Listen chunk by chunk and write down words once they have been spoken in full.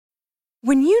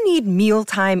When you need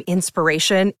mealtime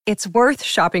inspiration, it's worth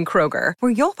shopping Kroger,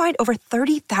 where you'll find over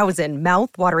 30,000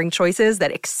 mouth-watering choices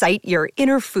that excite your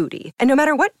inner foodie. And no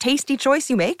matter what tasty choice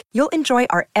you make, you'll enjoy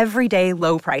our everyday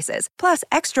low prices, plus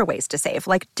extra ways to save,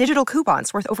 like digital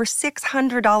coupons worth over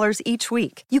 $600 each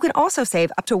week. You can also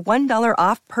save up to $1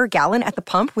 off per gallon at the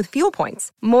pump with fuel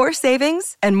points. More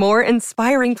savings and more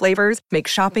inspiring flavors make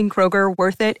shopping Kroger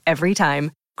worth it every time.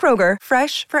 Kroger,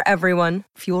 fresh for everyone.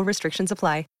 Fuel restrictions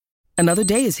apply. Another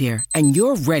day is here, and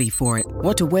you're ready for it.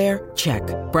 What to wear? Check.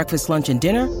 Breakfast, lunch, and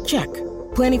dinner? Check.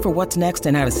 Planning for what's next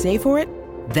and how to save for it?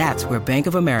 That's where Bank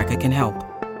of America can help.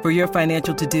 For your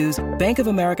financial to-dos, Bank of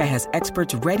America has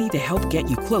experts ready to help get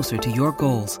you closer to your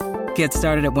goals. Get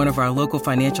started at one of our local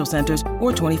financial centers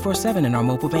or 24/7 in our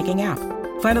mobile banking app.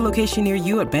 Find a location near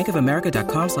you at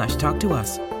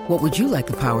bankofamerica.com/talktous. What would you like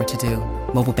the power to do?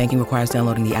 Mobile banking requires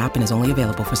downloading the app and is only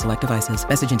available for select devices.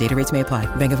 Message and data rates may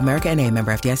apply. Bank of America N.A.,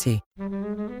 member FDIC.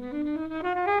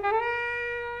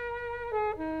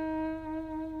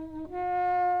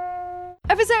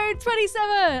 Episode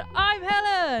 27. I'm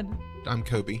Helen. I'm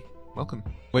Kobe. Welcome.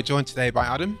 We're joined today by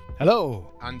Adam.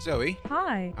 Hello. And Zoe.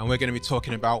 Hi. And we're going to be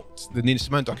talking about the Nina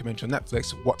Simone documentary on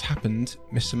Netflix, What Happened,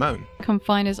 Miss Simone. Come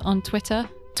find us on Twitter.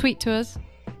 Tweet to us.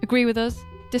 Agree with us.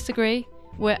 Disagree.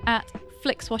 We're at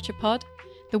FlixWatcherPod.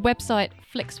 The website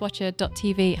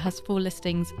flixwatcher.tv has full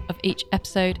listings of each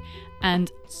episode,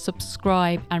 and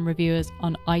subscribe and review us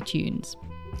on iTunes.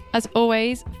 As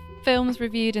always, films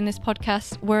reviewed in this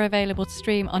podcast were available to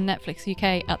stream on Netflix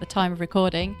UK at the time of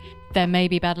recording. There may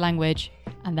be bad language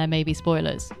and there may be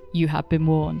spoilers. You have been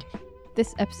warned.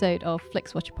 This episode of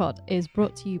FlixWatcherPod is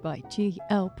brought to you by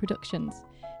GL Productions.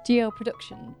 GL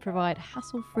Production provide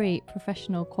hassle-free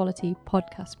professional quality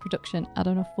podcast production at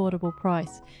an affordable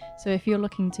price. So if you're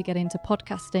looking to get into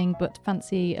podcasting but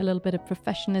fancy a little bit of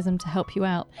professionalism to help you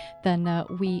out, then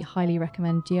we highly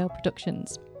recommend GL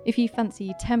Productions. If you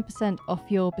fancy 10% off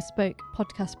your bespoke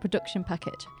podcast production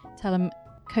package, tell them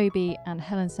Kobe and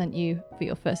Helen sent you for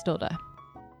your first order.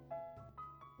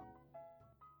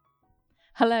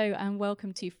 Hello and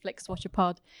welcome to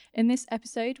FlixWatcherPod. In this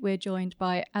episode, we're joined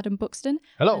by Adam Buxton.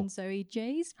 Hello. And Zoe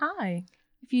Jays. Hi.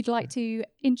 If you'd like to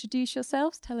introduce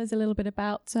yourselves, tell us a little bit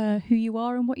about who you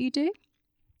are and what you do.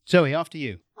 Zoe, after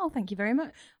you. Oh, thank you very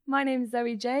much. My name is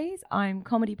Zoe Jays. I'm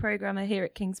comedy programmer here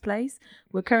at King's Place.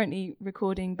 We're currently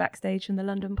recording backstage from the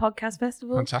London Podcast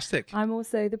Festival. Fantastic. I'm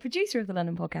also the producer of the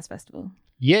London Podcast Festival.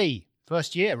 Yay.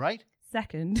 First year, right?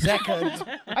 Second.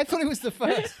 I thought it was the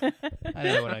first. I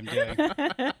don't know what I'm doing.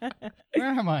 Where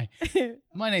am I?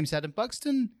 My name's Adam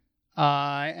Buxton.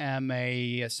 I am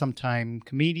a sometime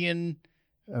comedian,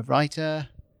 a writer,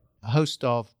 a host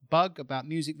of Bug about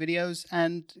music videos,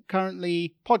 and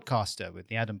currently podcaster with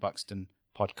the Adam Buxton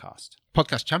podcast.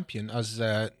 Podcast champion as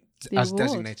award,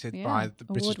 designated yeah. by the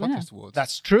British Award winner. Podcast Awards.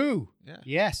 That's true. Yeah.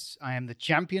 Yes, I am the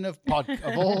champion of all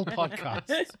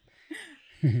podcasts.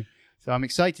 So I'm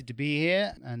excited to be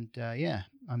here, and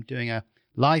I'm doing a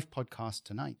live podcast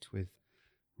tonight with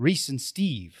Reese and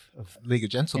Steve of League of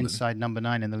Gentlemen. Inside Number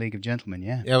 9 in the League of Gentlemen,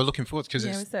 yeah. Yeah, we're looking forward because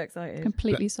Yeah, we're so excited.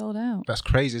 Completely sold out. that's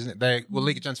crazy, isn't it?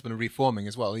 League of Gentlemen are reforming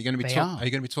as well. Are you going to be They are are. you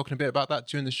going to be talking a bit about that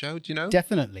during the show? Do you know?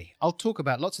 Definitely. I'll talk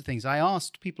about lots of things. I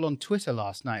asked people on Twitter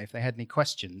last night if they had any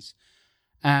questions,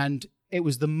 and it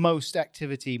was the most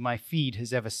activity my feed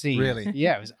has ever seen. Really?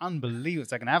 Yeah, it was unbelievable.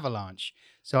 It's like an avalanche.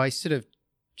 So I sort of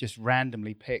just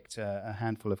randomly picked a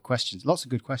handful of questions, lots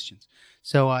of good questions.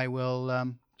 So I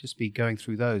will just be going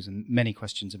through those, and many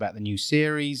questions about the new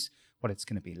series, what it's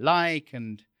going to be like,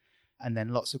 and then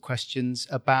lots of questions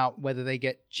about whether they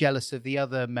get jealous of the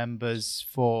other members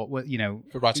for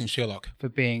writing Sherlock. for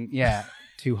being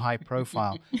too high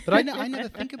profile. But I never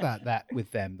think about that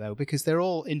with them though, because they're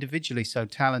all individually so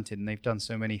talented and they've done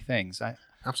so many things.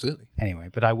 Absolutely. Anyway,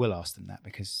 but I will ask them that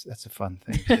because that's a fun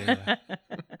thing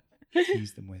to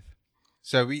tease them with.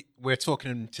 So we're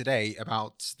talking today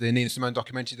about the Nina Simone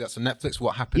documentary that's on Netflix,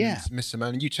 What Happened, Yeah. Miss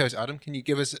Simone. And you chose it, Adam. Can you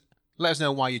let us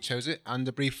know why you chose it and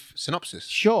a brief synopsis?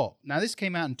 Sure. Now, this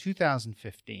came out in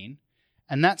 2015,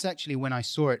 and that's actually when I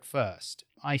saw it first.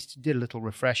 I did a little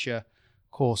refresher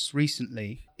course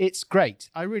recently. It's great.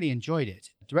 I really enjoyed it.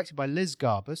 Directed by Liz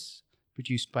Garbus,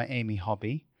 produced by Amy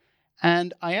Hobby.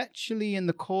 And I actually, in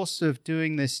the course of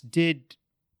doing this, did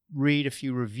read a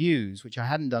few reviews, which I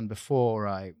hadn't done before.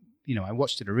 I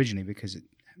watched it originally because it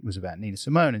was about Nina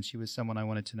Simone, and she was someone I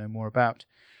wanted to know more about.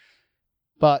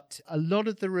 But a lot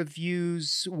of the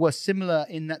reviews were similar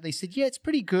in that they said, yeah, it's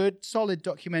pretty good, solid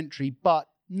documentary, but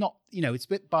not, it's a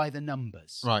bit by the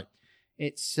numbers. Right.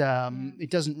 It's it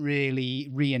doesn't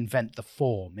really reinvent the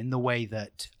form in the way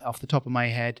that, off the top of my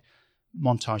head,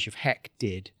 montage of Heck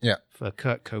did for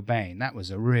Kurt Cobain. That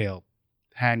was a real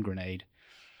hand grenade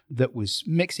that was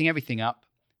mixing everything up.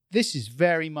 This is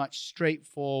very much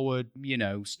straightforward,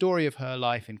 story of her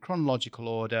life in chronological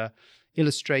order,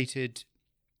 illustrated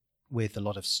with a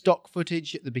lot of stock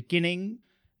footage at the beginning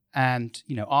and,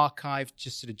 archive,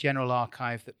 just sort of general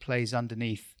archive that plays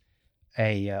underneath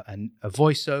a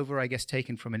voiceover, I guess,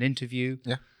 taken from an interview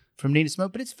from Nina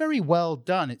Simone. But it's very well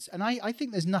done. And I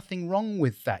think there's nothing wrong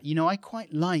with that. I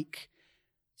quite like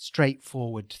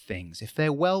straightforward things. If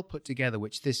they're well put together,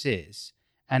 which this is,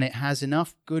 and it has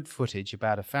enough good footage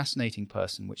about a fascinating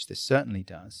person, which this certainly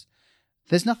does,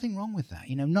 there's nothing wrong with that.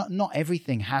 Not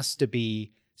everything has to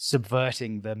be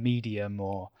subverting the medium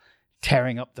or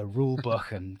tearing up the rule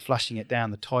book and flushing it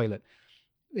down the toilet.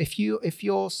 If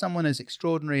you're someone as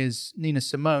extraordinary as Nina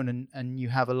Simone and you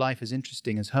have a life as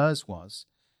interesting as hers was,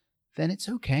 then it's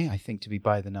okay, I think, to be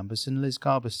by the numbers. And Liz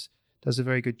Garbus does a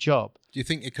very good job. Do you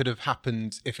think it could have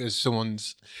happened if it was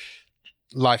someone's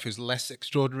life was less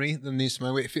extraordinary than Nina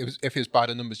Simone? If it was by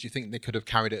the numbers, do you think they could have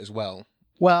carried it as well?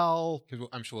 Well, because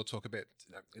I'm sure we'll talk a bit.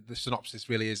 The synopsis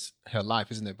really is her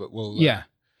life, isn't it? But we'll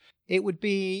it would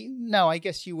be no. I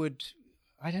guess you would.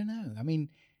 I don't know. I mean,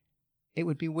 it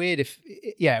would be weird if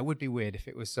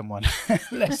it was someone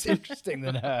less interesting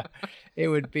than her. It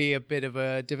would be a bit of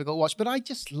a difficult watch. But I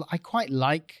quite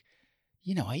like.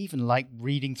 I even like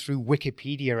reading through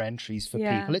Wikipedia entries for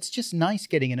people. It's just nice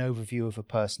getting an overview of a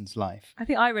person's life. I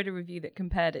think I read a review that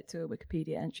compared it to a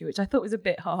Wikipedia entry, which I thought was a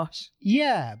bit harsh.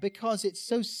 Yeah, because it's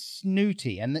so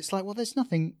snooty. And it's like, well, there's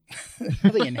nothing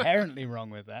inherently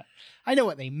wrong with that. I know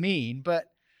what they mean,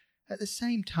 but at the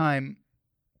same time,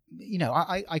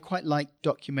 I quite like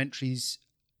documentaries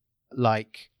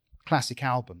like classic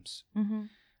albums. Mm-hmm.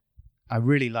 I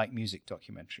really like music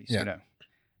documentaries,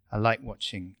 I like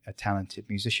watching a talented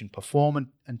musician perform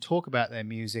and talk about their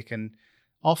music, and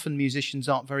often musicians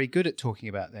aren't very good at talking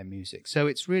about their music. So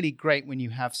it's really great when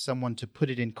you have someone to put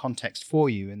it in context for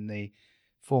you in the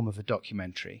form of a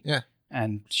documentary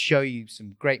and show you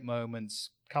some great moments,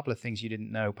 a couple of things you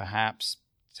didn't know perhaps,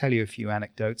 tell you a few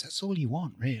anecdotes. That's all you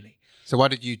want, really. So why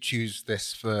did you choose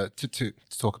this to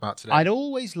talk about today? I'd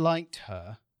always liked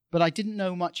her, but I didn't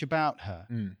know much about her.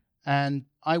 Mm. And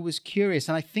I was curious,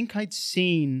 and I think I'd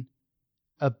seen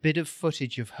a bit of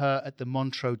footage of her at the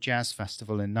Montreux Jazz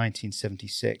Festival in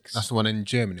 1976. That's the one in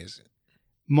Germany, is it?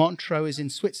 Montreux is in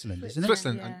Switzerland, isn't it?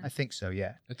 Switzerland. Yeah. I think so,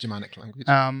 yeah. A Germanic language.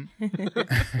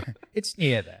 It's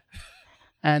near there.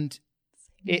 And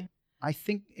I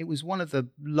think it was one of the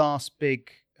last big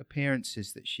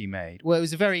appearances that she made. Well, it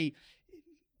was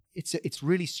it's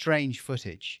really strange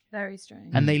footage. Very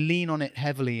strange. And they lean on it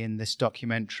heavily in this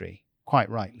documentary, quite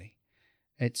rightly.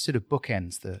 It sort of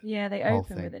bookends the they whole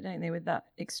open thing. with it, don't they? With that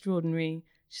extraordinary,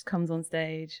 she just comes on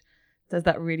stage, does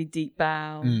that really deep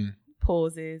bow,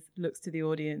 pauses, looks to the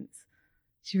audience.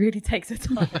 She really takes her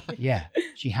time. Yeah.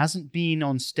 She hasn't been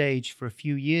on stage for a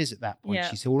few years at that point. Yeah.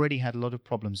 She's already had a lot of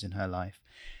problems in her life.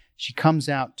 She comes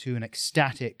out to an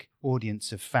ecstatic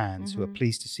audience of fans who are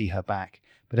pleased to see her back.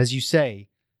 But as you say,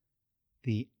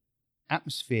 the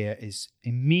atmosphere is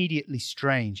immediately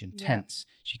strange and tense.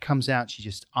 She comes out, she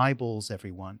just eyeballs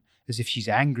everyone as if she's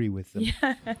angry with them.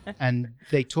 Yeah. And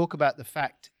they talk about the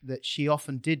fact that she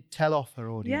often did tell off her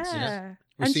audience. Yeah.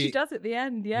 And she does at the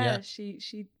end. Yeah.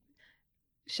 She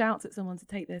shouts at someone to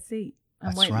take their seat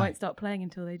and won't start playing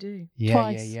until they do. Yeah,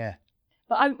 Twice. yeah.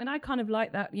 But I kind of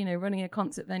like that, running a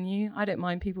concert venue. I don't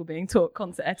mind people being taught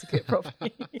concert etiquette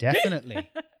properly. Definitely.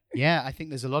 Yeah, I think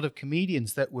there's a lot of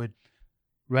comedians that would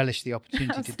relish the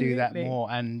opportunity to do that more.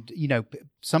 And,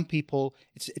 some people,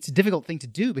 it's a difficult thing to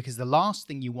do because the last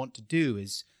thing you want to do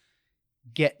is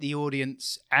get the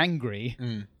audience angry.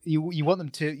 Mm. You want them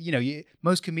to,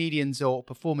 most comedians or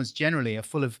performers generally are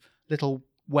full of little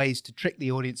ways to trick the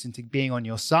audience into being on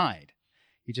your side.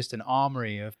 You're just an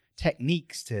armory of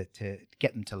techniques to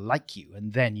get them to like you,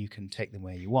 and then you can take them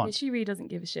where you want. Yeah, she really doesn't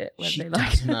give a shit whether She they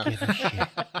like it. doesn't give a shit.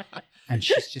 And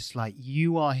she's just like,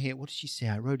 you are here. What did she say?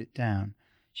 I wrote it down.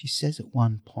 She says at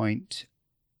one point,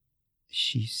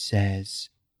 she says,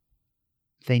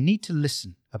 they need to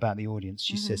listen about the audience,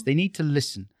 she says. They need to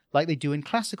listen like they do in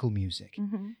classical music.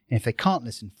 Mm-hmm. And if they can't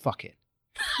listen, fuck it.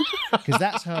 Because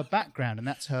that's her background and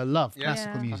that's her love,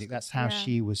 classical music. That's how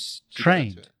she was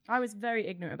trained. I was very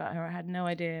ignorant about her. I had no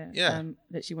idea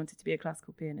that she wanted to be a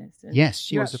classical pianist. And yes,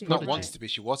 she was a prodigy. Not wanted to be,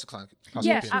 she was a classical pianist.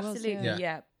 pianist. Absolutely,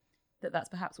 yeah. That's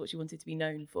perhaps what she wanted to be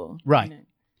known for. Right.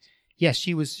 Yes,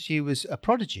 she was a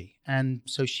prodigy. And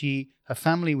so her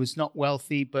family was not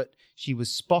wealthy, but she was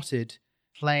spotted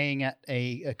playing at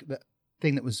a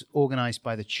thing that was organized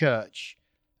by the church,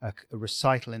 a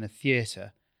recital in a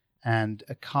theater. and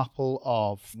a couple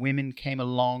of women came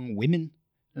along. Women?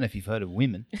 I don't know if you've heard of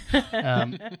women.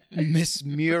 Miss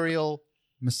Muriel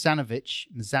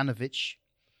Mazanovich,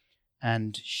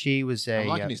 and she was I'm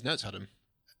liking his notes, Adam.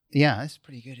 Yeah, that's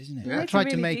pretty good, isn't it? Yeah. I tried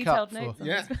to Really make up detailed for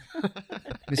notes on this.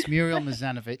 Miss Muriel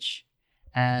Mazanovich,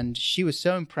 and she was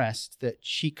so impressed that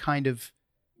she kind of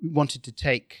wanted to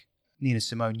take Nina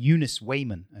Simone, Eunice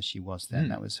Wayman, as she was then.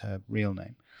 That was her real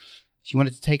name. She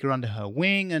wanted to take her under her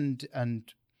wing,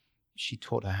 and she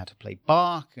taught her how to play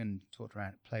Bach and taught her how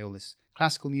to play all this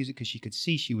classical music because she could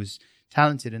see she was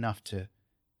talented enough to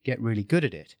get really good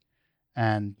at it.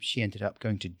 And she ended up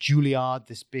going to Juilliard,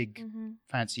 this big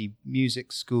fancy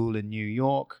music school in New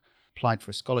York, applied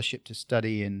for a scholarship to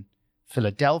study in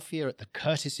Philadelphia at the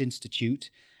Curtis Institute,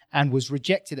 and was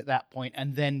rejected at that point,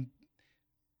 and then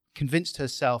convinced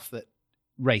herself that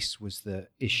race was the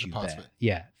issue there.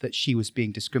 Yeah, that she was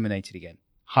being discriminated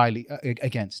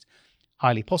against.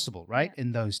 Highly possible, right,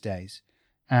 in those days.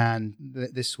 And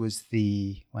this was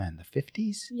the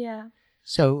 50s? Yeah.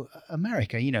 So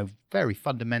America, very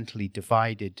fundamentally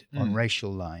divided on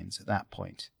racial lines at that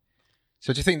point.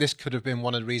 So do you think this could have been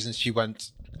one of the reasons she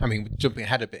went, I mean, jumping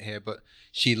ahead a bit here, but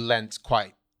she lent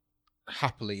quite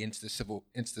happily into the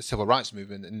civil rights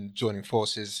movement and joining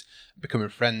forces, becoming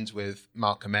friends with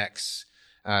Malcolm X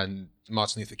and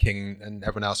Martin Luther King and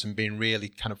everyone else, and being really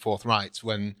kind of forthright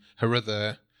when her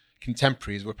other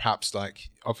contemporaries were perhaps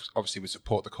like, obviously would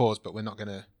support the cause, but we're not going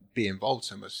to be involved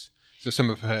so much. So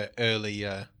some of her early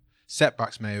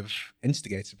setbacks may have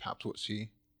instigated perhaps what she...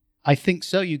 I think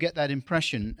so. You get that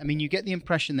impression. I mean, you get the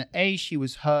impression that A, she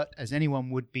was hurt as anyone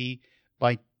would be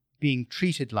by being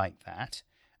treated like that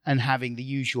and having the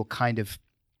usual kind of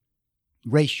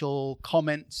racial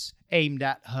comments aimed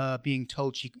at her, being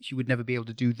told she would never be able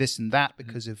to do this and that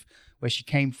because of where she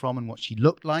came from and what she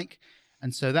looked like.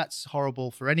 And so that's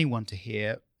horrible for anyone to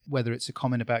hear, whether it's a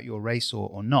comment about your race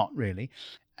or not, really.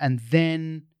 And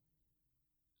then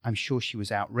I'm sure she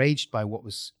was outraged by what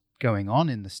was going on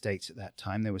in the States at that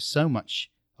time. There was so much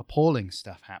appalling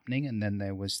stuff happening. And then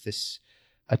there was this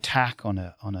attack on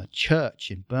a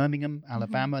church in Birmingham,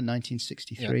 Alabama,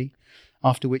 1963,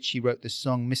 after which she wrote this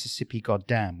song, Mississippi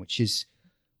Goddamn, which is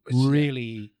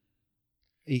really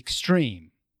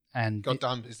extreme. And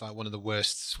Goddamn is like one of the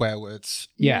worst swear words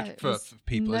for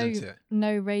people, isn't it?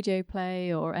 No radio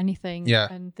play or anything. Yeah.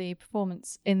 And the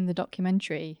performance in the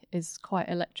documentary is quite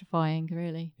electrifying,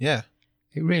 really. Yeah.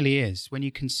 It really is. When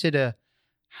you consider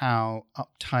how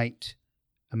uptight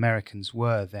Americans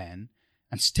were then,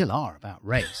 and still are about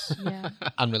race.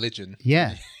 And religion.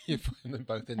 Yeah. You find them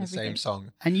both in the same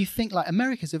song. And you think, like,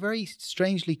 America's a very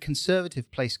strangely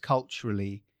conservative place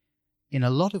culturally in a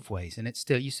lot of ways. And it's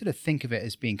still, you sort of think of it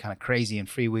as being kind of crazy and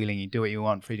freewheeling, you do what you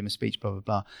want, freedom of speech, blah, blah,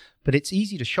 blah. But it's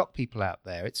easy to shock people out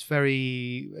there. It's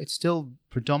still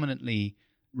predominantly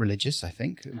religious, I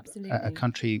think. Absolutely. A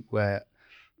country where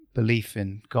belief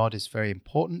in God is very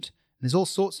important. And there's all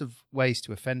sorts of ways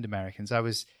to offend Americans.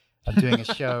 I'm doing a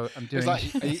show. It's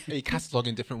like, are you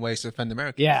cataloguing different ways to offend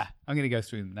Americans? Yeah, I'm going to go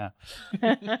through them now.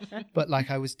 But like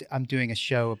I'm doing a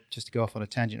show, just to go off on a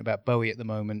tangent, about Bowie at the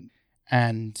moment.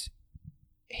 And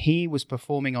he was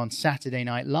performing on Saturday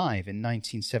Night Live in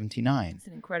 1979. It's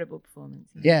an incredible performance.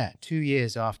 Yeah, 2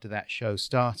 years after that show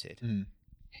started.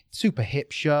 Super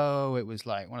hip show. It was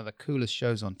like one of the coolest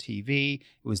shows on TV.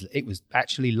 It was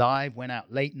actually live, went out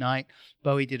late night.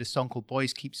 Bowie did a song called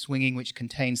Boys Keep Swinging, which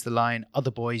contains the line, "Other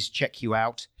boys check you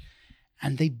out."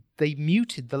 And they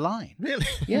muted the line. Really?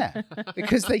 Yeah,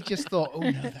 because they just thought, oh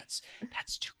no,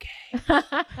 that's too gay.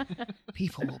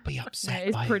 People will be upset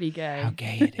It's by pretty gay. how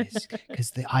gay it is.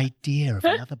 Because the idea of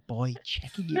another boy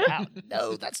checking you out,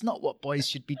 no, that's not what boys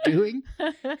should be doing.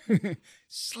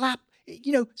 Slap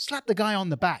the guy on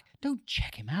the back. Don't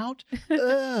check him out.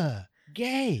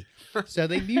 Gay. So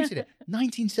they muted it.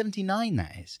 1979,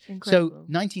 that is. Incredible. So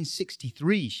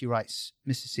 1963, she writes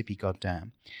Mississippi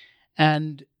Goddamn.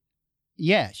 And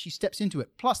yeah, she steps into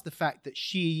it. Plus the fact that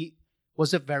she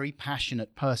was a very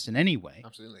passionate person anyway.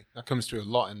 Absolutely. That comes through a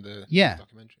lot in the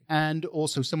documentary. And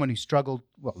also someone who struggled,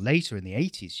 later in the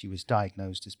 80s, she was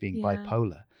diagnosed as being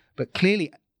bipolar. But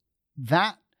clearly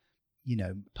that,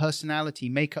 personality,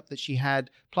 makeup that she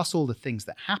had, plus all the things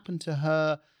that happened to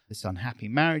her, this unhappy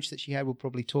marriage that she had, we'll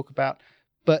probably talk about.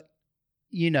 But,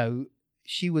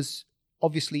 she was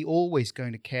obviously always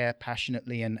going to care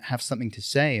passionately and have something to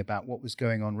say about what was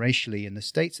going on racially in the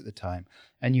States at the time.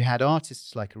 And you had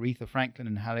artists like Aretha Franklin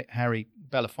and Harry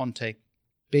Belafonte,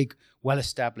 big,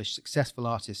 well-established, successful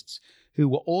artists who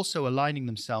were also aligning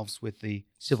themselves with the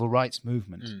civil rights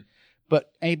movement,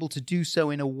 but able to do so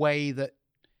in a way that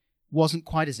wasn't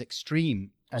quite as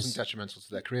extreme. Wasn't detrimental to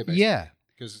their career, basically. Yeah.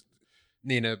 Because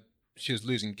Nina, she was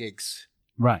losing gigs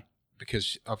Right.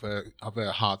 because of her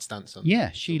hard stance on.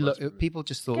 Yeah, she civil rights looked. movement. People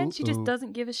just thought, Again, she just "Ooh,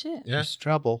 doesn't give a shit. Yeah. there's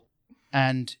trouble."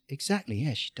 And exactly,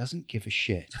 yeah, she doesn't give a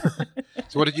shit.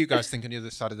 So, what did you guys think on the other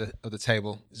side of the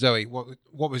table, Zoe? What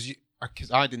was you?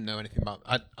 Because I didn't know anything about.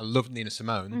 I loved Nina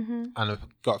Simone, and I've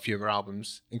got a few of her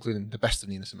albums, including the best of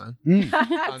Nina Simone. And,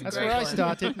 That's where I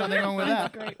started. Nothing wrong with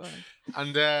that. Great one.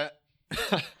 And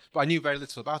but I knew very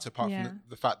little about her apart Yeah. from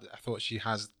the fact that I thought she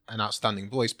has an outstanding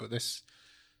voice. But this,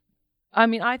 I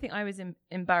mean, I think I was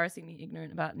embarrassingly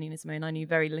ignorant about Nina Simone. I knew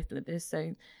very little of this,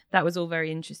 so that was all very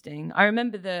interesting. I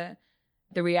remember the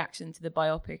reaction to the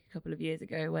biopic a couple of years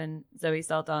ago when Zoe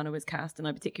Saldana was cast, and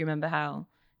I particularly remember how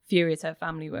furious her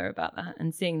family were about that,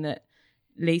 and seeing that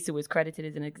Lisa was credited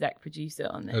as an exec producer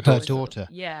on it. Her was sort of- daughter.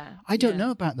 Yeah. I don't yeah.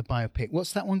 know about the biopic.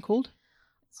 What's that one called?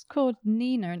 It's called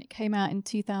Nina, and it came out in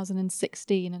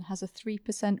 2016 and has a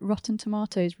 3% Rotten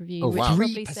Tomatoes review, Oh, which wow.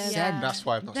 probably 3%? says Yeah. that's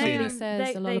why I've not They, seen Really it.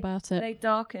 says a lot about it. They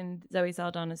darkened Zoe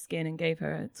Saldana's skin and gave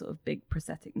her a sort of big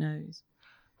prosthetic nose.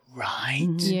 Right.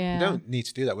 Yeah. You don't need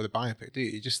to do that with a biopic, do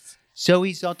you? You just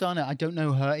Zoe Saldana. I don't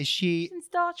know her. Is she? In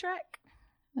Star Trek.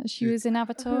 She was in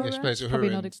Avatar. Yeah, she plays Probably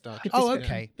Uhura not in a Star Trek. good Oh,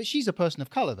 description. okay. But she's a person of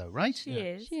color, though, right? She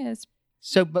is. She is.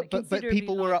 So, But but considerably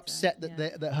people were lighter, upset that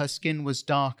yeah. that her skin was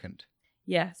darkened.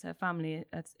 Yes, her family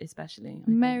especially. I think.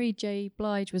 Mary J.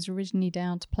 Blige was originally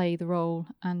down to play the role,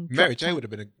 and Mary dropped J out. would have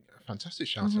been a fantastic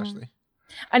shout, actually.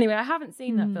 Anyway, I haven't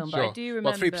seen that film, but I Sure. do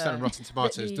Well, remember 3% on Rotten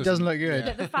Tomatoes that Doesn't look good.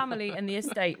 that the family and the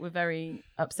estate were very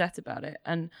upset about it.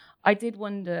 And I did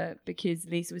wonder, because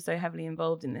Lisa was so heavily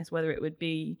involved in this, whether it would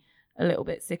be a little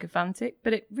bit sycophantic,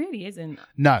 but it really isn't.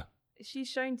 No. She's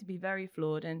shown to be very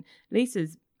flawed, and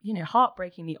Lisa's,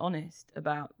 heartbreakingly honest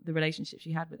about the relationship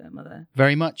she had with her mother.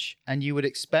 Very much. And you would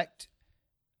expect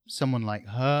someone like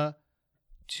her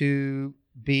to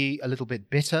be a little bit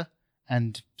bitter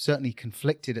and certainly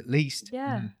conflicted, at least,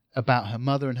 Yeah. about her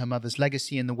mother and her mother's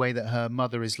legacy and the way that her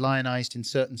mother is lionized in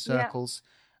certain circles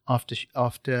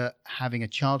after having a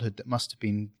childhood that must have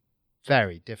been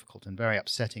very difficult and very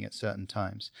upsetting at certain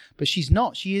times. But she's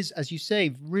not. She is, as you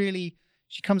say, really,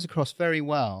 she comes across very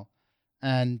well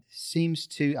and seems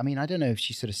to, I mean, I don't know if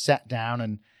she sort of sat down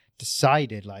and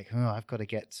decided like, oh, I've got to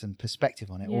get some perspective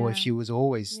on it, or if Yeah. she was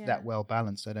always Yeah. that well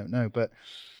balanced, I don't know. But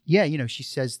yeah, she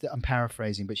says that, I'm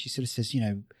paraphrasing, but she sort of says,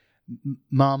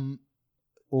 Mum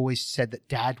always said that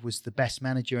Dad was the best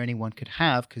manager anyone could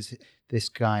have, because this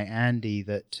guy, Andy,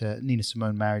 that Nina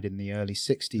Simone married in the early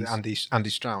 60s. Andy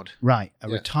Stroud. Right, a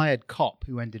Yeah. retired cop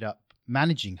who ended up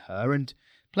managing her and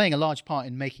playing a large part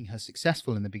in making her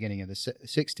successful in the beginning of the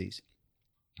 60s.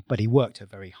 But he worked her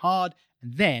very hard,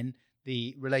 and then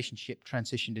the relationship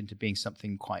transitioned into being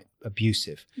something quite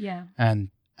abusive. Yeah.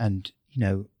 And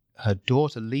her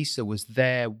daughter Lisa was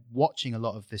there watching a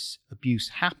lot of this abuse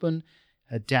happen.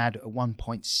 Her dad at one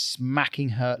point smacking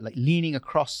her, like leaning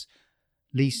across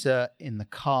Lisa in the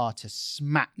car to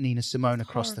smack Nina Simone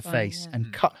across the Horrifying, face yeah.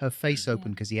 and cut her face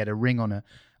open because he had a ring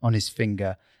on his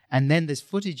finger. And then there's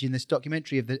footage in this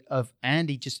documentary of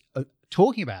Andy just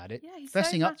talking about it, Yeah, he's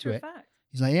fessing so up to it. matter-of-fact.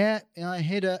 He's like, yeah, I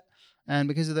hit her, and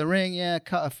because of the ring,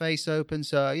 cut her face open.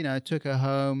 So I took her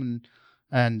home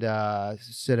and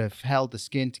sort of held the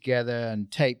skin together and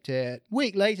taped it. A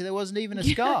week later, there wasn't even a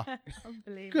scar.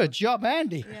 Unbelievable. Good job,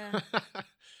 Andy. Yeah.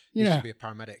 You know. should be a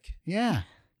paramedic. Yeah,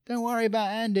 don't worry about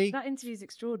Andy. That interview's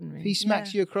extraordinary. If he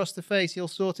smacks you across the face, he'll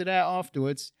sort it out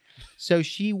afterwards. So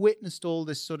she witnessed all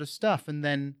this sort of stuff, and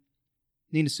then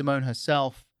Nina Simone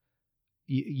herself,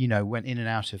 went in and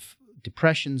out of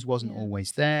depressions, wasn't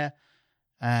always there,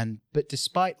 but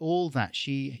despite all that,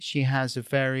 she has a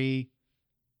very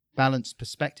balanced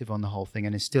perspective on the whole thing,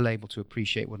 and is still able to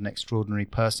appreciate what an extraordinary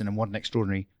person and what an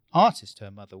extraordinary artist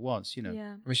her mother was. Yeah.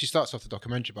 I mean, she starts off the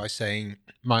documentary by saying,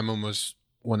 "My mum was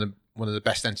one of the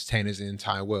best entertainers in the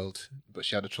entire world, but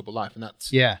she had a troubled life," and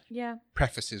that's Yeah.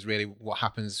 prefaces really what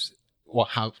happens,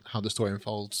 how the story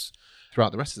unfolds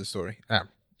throughout the rest of the story,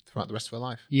 throughout the rest of her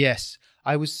life. Yes.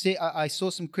 I saw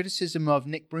some criticism of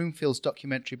Nick Broomfield's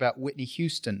documentary about Whitney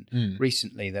Houston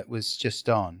recently that was just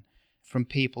on, from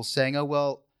people saying, oh,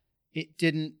 well, it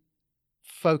didn't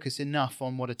focus enough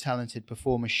on what a talented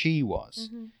performer she was.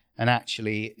 Mm-hmm. And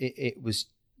actually, it was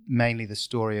mainly the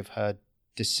story of her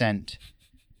descent.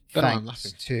 Don't know why I'm Thanks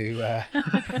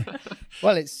laughing. to,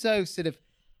 well, it's so sort of,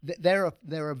 there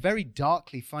are very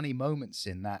darkly funny moments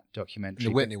in that documentary.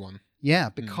 The Whitney one. Yeah,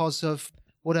 because of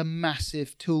what a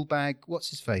massive tool bag, what's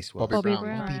his face was? Bobby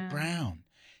Brown. Bobby Brown.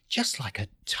 Just like a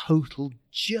total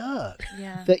jerk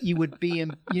Yeah. that you would be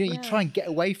in, you try and get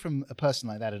away from a person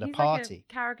like that at a He's party. like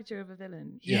a caricature of a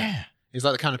villain. Yeah. He's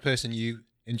like the kind of person you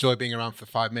enjoy being around for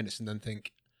 5 minutes and then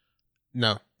think,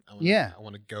 no, Yeah. I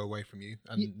want to go away from you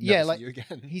and Yeah, never like see you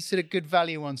again. he's sort of good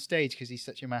value on stage because he's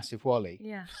such a massive Wally.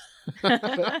 Yeah.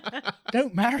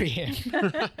 Don't marry him.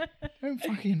 Don't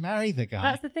fucking marry the guy.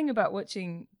 That's the thing about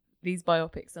watching these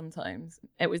biopics sometimes.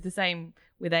 It was the same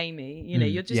with Amy. You know,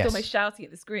 you're just yes. almost shouting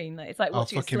at the screen. Like, it's like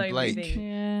watching a fucking slow Blake.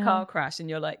 moving car crash, and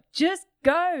you're like, just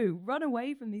go, run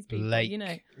away from these people. Blake. You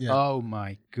know, Yeah. Oh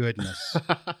my goodness.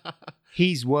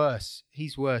 He's worse.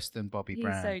 He's worse than Bobby he's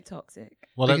Brown. so toxic.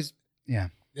 Well, Because, yeah.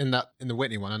 in the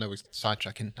Whitney one, I know we're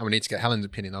sidetracking, and we need to get Helen's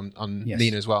opinion on Yes.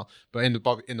 Nina as well. But in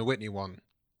the Whitney one,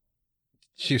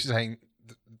 she was saying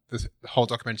the whole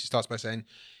documentary starts by saying,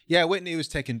 "Yeah, Whitney was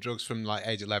taking drugs from like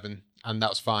age 11, and that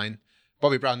was fine.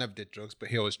 Bobby Brown never did drugs, but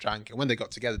he always drank. And when they got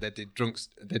together, they did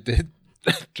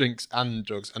drinks and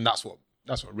drugs, and that's what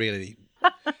really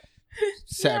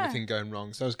set everything going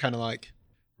wrong. So I was kind of like,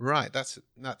 right, that's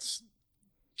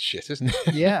shit, isn't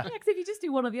it? Yeah. Yeah, because if you just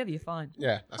do one or the other, you're fine.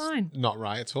 Yeah, that's Fine. not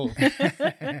right at all.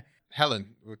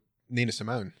 Helen, with Nina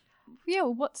Simone. Yeah,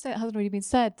 well, what hasn't already been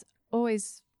said,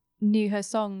 always knew her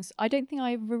songs. I don't think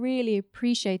I ever really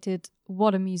appreciated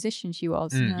what a musician she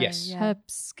was. No, Yes. yeah. Her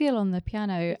skill on the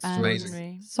piano and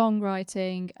amazing.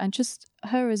 songwriting and just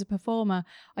her as a performer.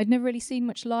 I'd never really seen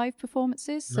much live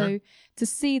performances. So to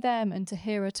see them and to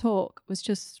hear her talk was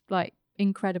just like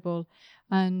incredible.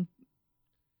 And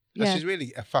And yeah, she's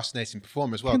really a fascinating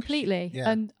performer as well. 'cause completely. she- yeah.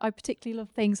 And I particularly love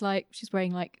things like she's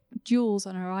wearing like jewels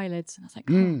on her eyelids. And I was like,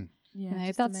 oh, Mm. Yeah, you know,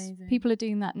 just that's amazing. people are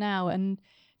doing that now, and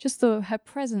just her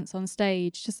presence on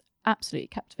stage, just absolutely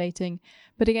captivating.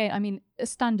 But again, I mean, a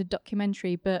standard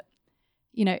documentary, but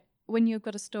you know, when you've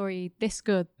got a story this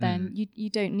good, then you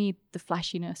don't need the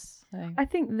flashiness. So. I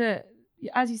think that,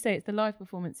 as you say, it's the live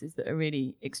performances that are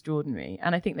really extraordinary,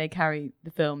 and I think they carry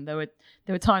the film. There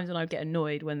were times when I'd get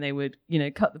annoyed when they would, you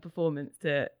know, cut the performance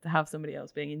to have somebody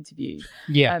else being interviewed.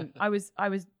 Yeah. I was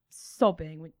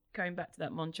sobbing when, going back to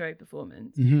that Montreux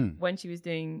performance Mhm. when she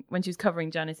was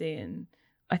covering Janis Ian.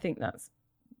 I think that's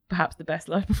perhaps the best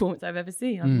live performance I've ever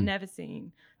seen. I've never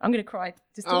seen. I'm going to cry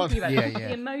just talking about yeah, it. yeah.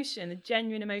 The emotion, the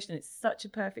genuine emotion. It's such a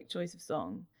perfect choice of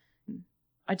song.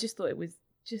 I just thought it was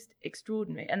just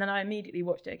extraordinary. And then I immediately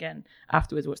watched it again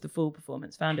afterwards, watched the full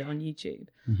performance, found it on YouTube.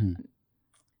 Mhm.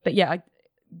 But yeah,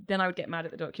 then I would get mad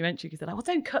at the documentary because they're like, well,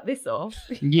 don't cut this off.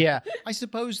 Yeah. I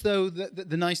suppose, though,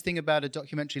 the nice thing about a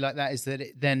documentary like that is that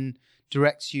it then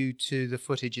directs you to the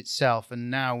footage itself. And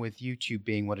now with YouTube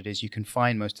being what it is, you can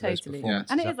find most of those Totally.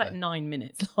 performances. And it up is like there. 9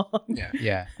 minutes long. Yeah.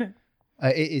 Yeah.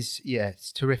 It is, yeah,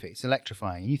 it's terrific. It's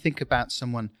electrifying. You think about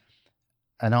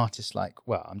an artist like,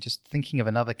 well, I'm just thinking of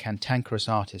another cantankerous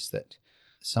artist that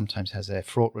sometimes has a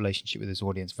fraught relationship with his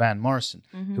audience, Van Morrison,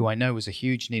 who I know was a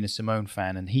huge Nina Simone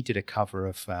fan, and he did a cover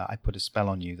of I Put a Spell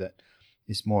on You that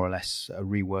is more or less a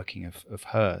reworking of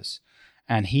hers.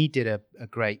 And he did a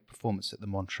great performance at the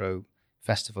Montreux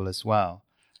Festival as well.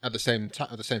 At the same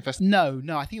festival.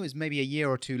 No, I think it was maybe a year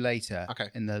or two later, Okay.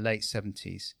 in the late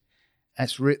 70s.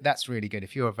 That's really good.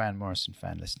 If you're a Van Morrison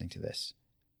fan listening to this,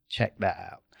 check that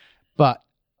out. But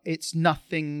it's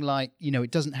nothing like,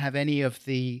 it doesn't have any of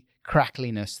the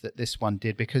crackliness that this one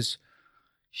did, because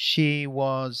she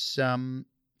was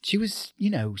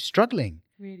struggling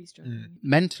Really struggling.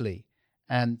 mentally,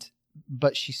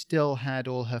 but she still had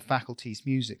all her faculties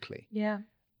musically. Yeah.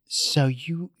 So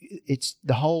it's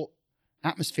the whole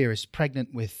atmosphere is pregnant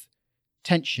with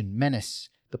tension, menace,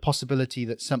 the possibility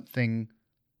that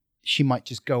she might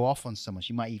just go off on someone.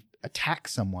 She might attack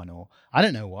someone, or I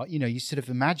don't know what. You sort of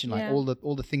imagine like Yeah.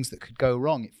 all the things that could go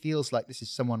wrong. It feels like this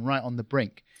is someone right on the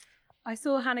brink. I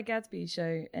saw Hannah Gadsby's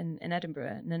show in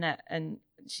Edinburgh, Nanette, and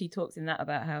she talks in that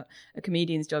about how a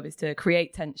comedian's job is to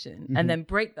create tension and then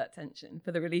break that tension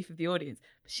for the relief of the audience.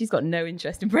 But she's got no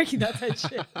interest in breaking that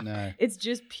tension. No. It's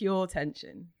just pure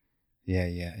tension. Yeah.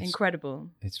 It's Incredible.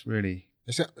 It's really.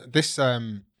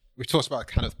 We've talked about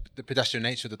kind of the pedestrian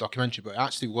nature of the documentary, but it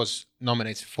actually was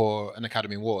nominated for an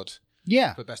Academy Award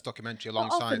Yeah. for Best Documentary Often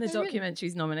alongside. the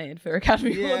documentaries nominated for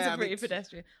Academy Yeah, Awards I are pretty mean,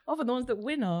 pedestrian. Often the ones that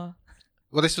win are.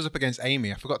 Well, this was up against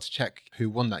Amy. I forgot to check who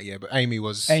won that year, but Amy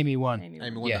won. Amy won. Amy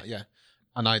Amy won. won Yeah. that, yeah.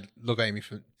 And I love Amy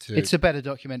It's a better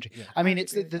documentary. Yeah. I mean, I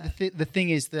it's agree with the thing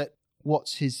is that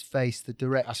what's his face, the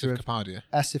director Asif of Kapadia.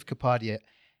 Asif Kapadia,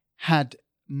 had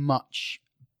much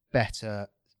better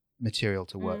material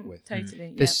to work with. Totally.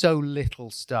 Yeah. There's so little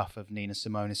stuff of Nina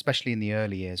Simone, especially in the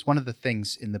early years. One of the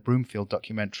things in the Broomfield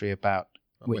documentary about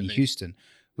Whitney Whitney. Houston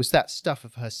was that stuff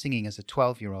of her singing as a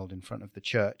 12-year-old in front of the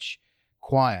church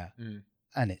choir. Mm.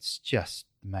 And it's just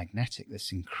magnetic,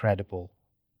 this incredible,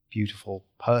 beautiful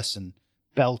person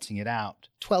belting it out,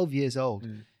 12 years old.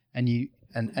 Mm.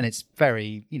 And it's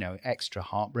very, extra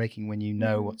heartbreaking when you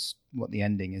know what the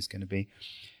ending is going to be.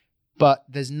 But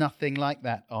there's nothing like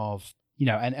that of,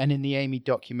 and in the Amy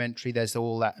documentary, there's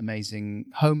all that amazing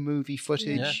home movie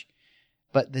footage. Yeah.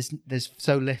 But there's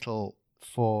so little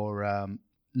for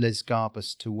Liz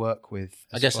Garbus to work with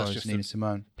I guess far that's as just Nina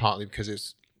Simone. partly because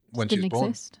it's when she was Didn't born.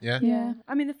 exist. Yeah. Yeah.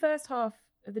 I mean, the first half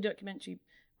of the documentary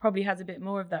probably has a bit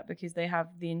more of that because they have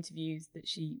the interviews that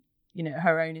she,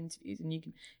 her own interviews, and you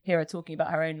can hear her talking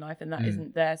about her own life, and that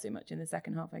isn't there so much in the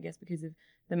second half, I guess, because of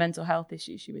the mental health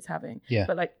issues she was having. Yeah.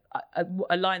 But like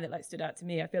a line that like stood out to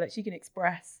me, I feel like she can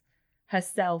express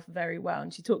herself very well,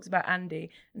 and she talks about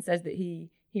Andy and says that he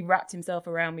wrapped himself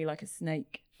around me like a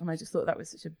snake. And I just thought that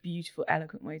was such a beautiful,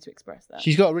 eloquent way to express that.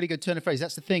 She's got a really good turn of phrase.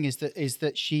 That's the thing, is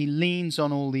that she leans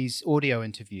on all these audio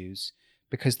interviews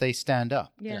because they stand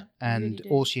up. Yeah. And really do.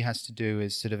 all she has to do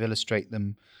is sort of illustrate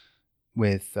them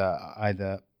with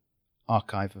either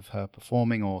archive of her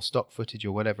performing or stock footage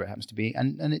or whatever it happens to be,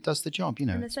 and it does the job,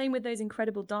 And the same with those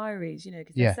incredible diaries,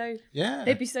 because Yeah. they're so Yeah.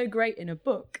 they'd be so great in a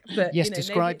book. But Yes, maybe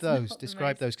describe it's not those. the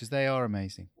Describe most- those because they are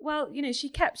amazing. Well,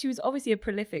 she was obviously a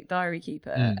prolific diary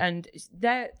keeper, and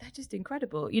they're just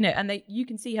incredible, and you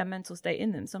can see her mental state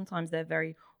in them. Sometimes they're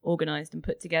very organized and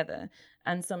put together,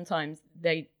 and sometimes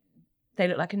they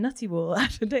look like a nutty wall,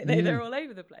 don't they? They're all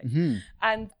over the place. Mm-hmm.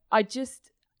 And I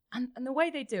just and the way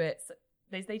they do it,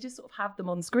 they just sort of have them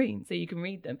on screen so you can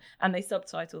read them, and they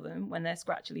subtitle them when they're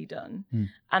scratchily done.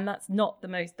 And that's not the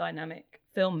most dynamic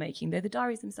filmmaking, though the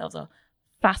diaries themselves are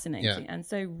fascinating and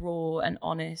so raw and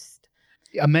honest.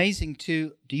 Amazing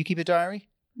too. Do you keep a diary?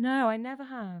 No, I never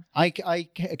have. I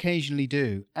occasionally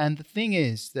do. And the thing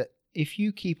is that if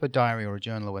you keep a diary or a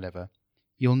journal or whatever,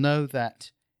 you'll know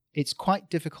that it's quite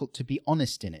difficult to be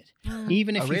honest in it.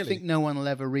 Even if Oh, you really? think no one will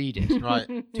ever read it.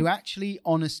 Right. To actually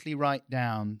honestly write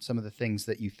down some of the things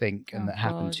that you think and Oh, that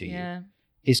happen God, to you yeah.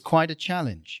 is quite a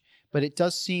challenge. But it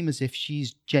does seem as if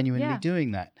she's genuinely Yeah.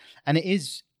 doing that. And it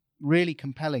is really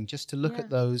compelling just to look Yeah. at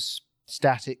those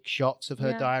static shots of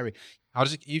her Yeah. diary. How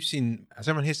does it? Has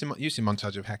everyone here seen? You've seen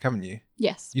Montage of Heck, haven't you?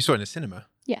 Yes. You saw it in the cinema.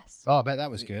 Yes. Oh, I bet that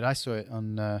was good. I saw it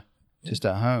on just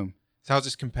at home. So how's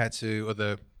this compared to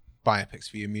other biopics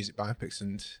for you, music biopics?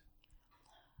 And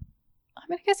I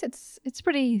mean, I guess it's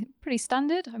pretty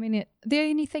standard. I mean, the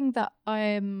only thing that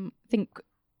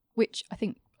which I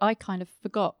think I kind of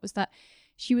forgot, was that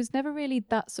she was never really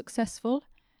that successful,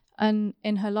 and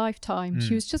in her lifetime,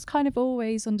 she was just kind of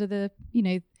always under the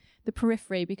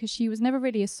periphery, because she was never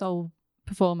really a soul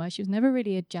performer. She was never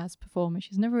really a jazz performer. She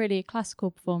was never really a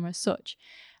classical performer as such,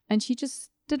 and she just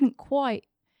didn't quite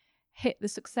hit the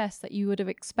success that you would have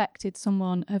expected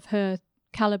someone of her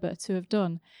caliber to have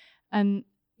done. And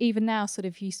even now, sort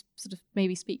of, you sort of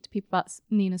maybe speak to people about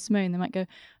Nina Simone, they might go,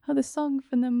 "Oh, the song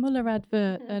from the Muller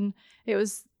advert," and it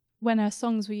was when her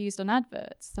songs were used on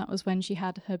adverts, that was when she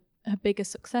had her bigger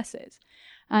successes.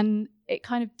 And it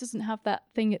kind of doesn't have that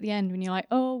thing at the end when you're like,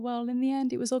 "Oh, well, in the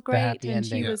end, it was all great," happy and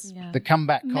ending. she was The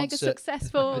comeback mega concert,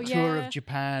 successful. the tour yeah. of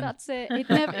Japan. That's it.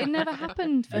 It never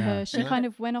happened for her. She kind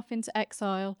of went off into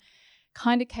exile,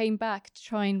 kind of came back to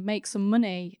try and make some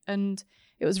money, and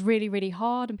it was really, really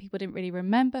hard, and people didn't really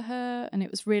remember her, and it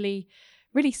was really,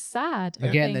 really sad. I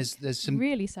Again, think. there's some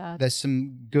really sad. There's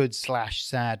some good /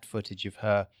 sad footage of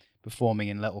her performing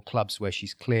in little clubs where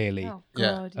she's clearly Oh Yeah.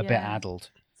 God, a bit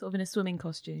addled. Sort of in a swimming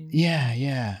costume.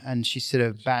 Yeah, and she's sort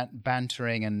of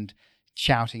bantering and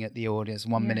shouting at the audience.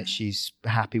 One minute she's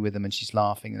happy with them and she's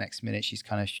laughing. The next minute she's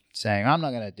kind of saying, "I'm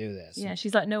not going to do this." Yeah,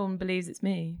 she's like, "No one believes it's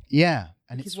me." Yeah,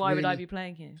 and Because it's why would I really- be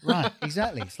playing here? Right,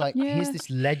 exactly. It's like, Yeah. here's this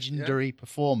legendary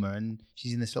performer and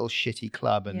she's in this little shitty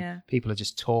club and Yeah. people are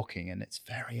just talking and it's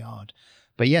very odd.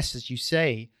 But yes, as you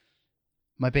say,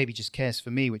 My Baby Just Cares for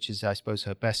Me, which is, I suppose,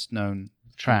 her best known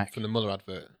track. from the Muller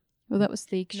advert. Well, that was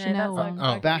the No, Chanel that's one.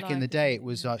 like- Oh. Back in the day, it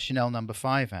was Chanel No.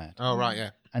 5 ad. Oh right,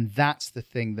 yeah. And that's the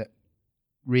thing that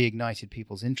reignited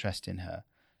people's interest in her.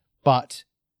 But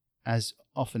as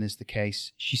often is the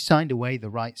case, she signed away the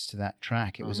rights to that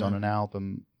track. It was on an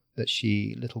album that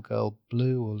Little Girl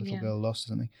Blue or Little Yeah. Girl Lost or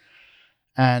something.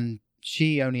 And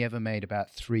she only ever made about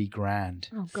 $3,000,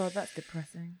 Oh God, that's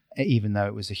depressing. even though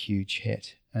it was a huge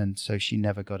hit. And so she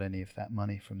never got any of that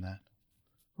money from that.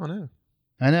 Oh no.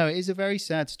 I know, it is a very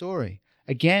sad story.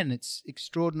 Again, it's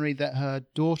extraordinary that her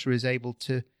daughter is able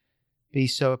to be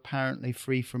so apparently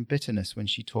free from bitterness when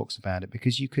she talks about it,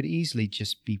 because you could easily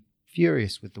just be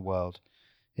furious with the world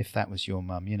if that was your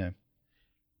mum, you know.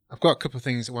 I've got a couple of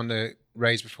things I want to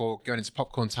raise before going into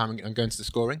popcorn time and going to the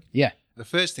scoring. Yeah. The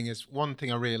first thing is, one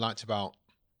thing I really liked about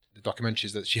the documentary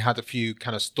is that she had a few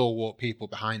kind of stalwart people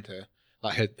behind her,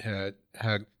 like her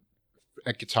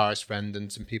a guitarist friend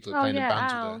and some people that Oh played in yeah,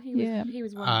 bands Al. with her. He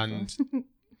was wonderful. And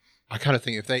I kind of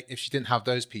think if she didn't have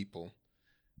those people,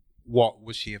 what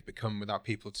would she have become without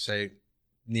people to say,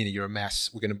 Nina, you're a mess.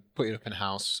 We're going to put you up in a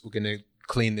house. We're going to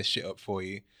clean this shit up for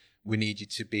you. We need you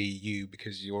to be you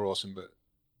because you're awesome. But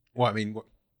what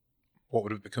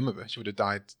would have become of her? She would have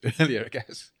died earlier, I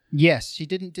guess. Yes, she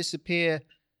didn't disappear.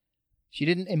 She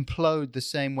didn't implode the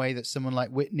same way that someone like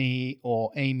Whitney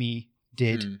or Amy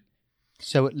did.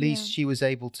 So at least she was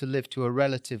able to live to a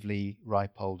relatively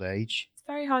ripe old age. It's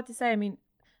very hard to say. I mean,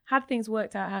 had things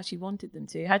worked out how she wanted them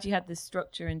to, had she had the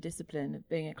structure and discipline of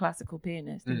being a classical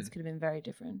pianist, things could have been very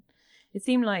different. It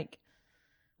seemed like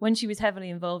when she was heavily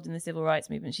involved in the civil rights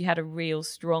movement, she had a real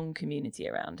strong community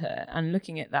around her. And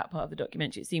looking at that part of the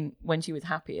documentary, it seemed when she was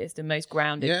happiest and most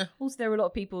grounded. Yeah. Also, there were a lot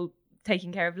of people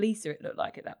taking care of Lisa, it looked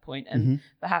like, at that point. And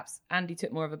perhaps Andy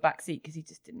took more of a back seat because he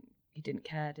didn't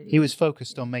care, did he? He was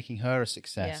focused on making her a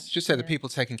success. Just say the people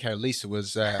taking care of Lisa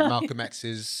was Malcolm X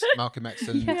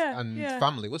and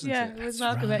family, wasn't Yeah, it? it was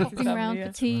Malcolm X's Popping family. around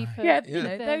for tea. For, You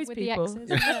know, those with the people.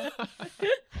 exes.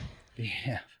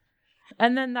 Yeah.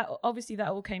 And then that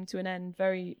all came to an end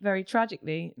very, very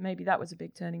tragically. Maybe that was a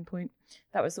big turning point.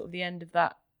 That was sort of the end of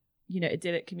that,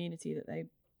 idyllic community that they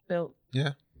built.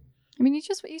 Yeah. I mean, you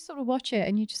sort of watch it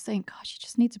and you just think, gosh, she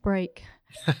just needs a break.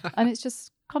 And it's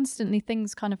just constantly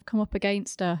things kind of come up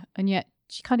against her, and yet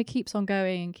she kind of keeps on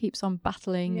going and keeps on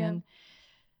battling. Yeah. And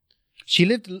She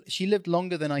lived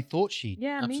longer than I thought she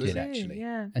Yeah, me did, too. actually.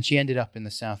 Yeah. And she ended up in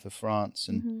the south of France,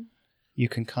 and you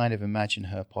can kind of imagine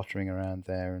her pottering around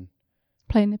there and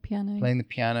playing the piano. playing the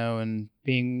piano and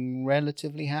being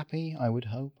relatively happy, I would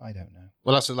hope. I don't know.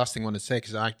 Well, that's the last thing I want to say,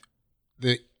 because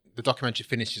the documentary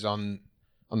finishes on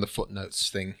the footnotes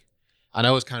thing, and I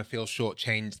always kind of feel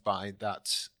shortchanged by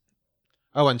that.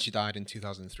 Oh, and she died in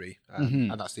 2003,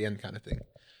 and that's the end kind of thing.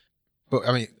 But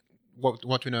I mean, what do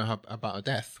we know about her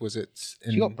death? Was it?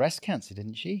 She got breast cancer,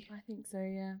 didn't she? I think so,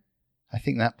 yeah. I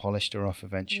think that polished her off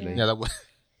eventually. Yeah, that was.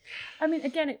 I mean,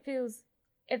 again,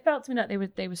 it felt to me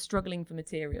like they were struggling for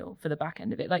material for the back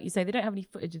end of it. Like you say, they don't have any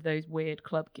footage of those weird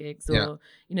club gigs, or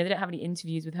they don't have any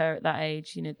interviews with her at that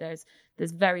age.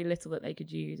 There's very little that they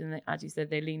could use, and as you said,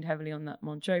 they leaned heavily on that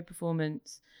Montreux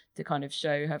performance to kind of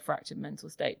show her fractured mental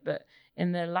state. But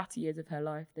in the latter years of her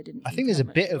life, they didn't. I think there's a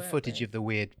bit of footage of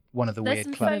one of the There's weird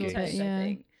some club photos, gigs. I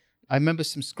think. I remember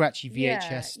some scratchy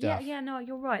VHS stuff. Yeah, no,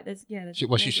 you're right. There's Was she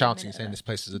maybe a shouting, minute saying of this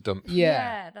place is a dump?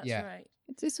 that. That's right.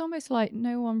 It's almost like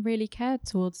no one really cared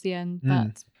towards the end.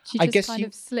 That she I just guess kind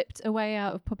of slipped away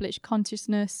out of public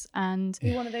consciousness, and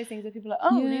It's one of those things where people are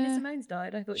like, oh, Yeah. Nina Simone's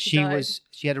died. I thought she died.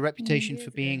 She had a reputation years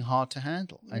for being ago. hard to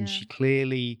handle, and Yeah. she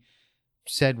clearly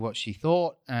said what she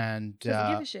thought, and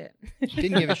Doesn't give a shit.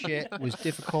 didn't give a shit, was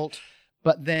difficult.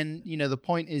 But then, the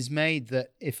point is made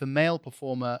that if a male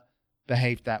performer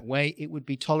behaved that way, it would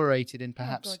be tolerated in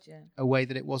perhaps God, yeah. a way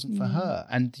that it wasn't for her.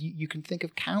 And you can think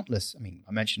of countless. I mean,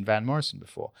 I mentioned Van Morrison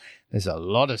before. There's a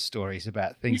lot of stories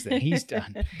about things that he's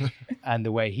done and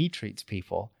the way he treats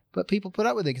people. But people put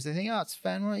up with it because they think, oh, it's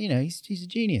Van Morrison. He's a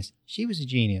genius. She was a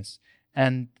genius.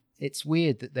 And it's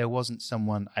weird that there wasn't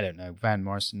someone, I don't know, Van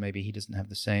Morrison, maybe he doesn't have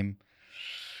the same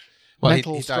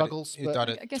mental struggles. He but died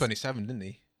I at guess- 27, didn't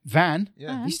he? Van?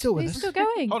 Yeah. He's still with he's us. still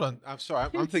going. Hold on, I'm sorry.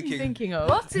 I'm Who's he thinking. thinking of?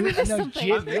 What? Is this No, something?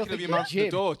 Jim. I'm thinking of your man to the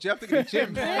door. Do you have to get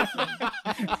Jim?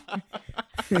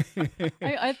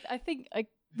 I think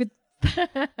with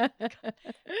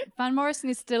Van Morrison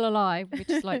is still alive, which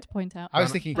I'd like to point out. I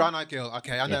was thinking, Brown-eyed girl.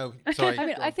 Okay, I know. Sorry. I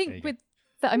mean, I There you think go. with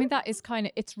that, I mean, that is kind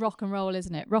of, it's rock and roll,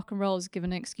 isn't it? Rock and roll is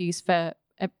given an excuse for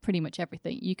pretty much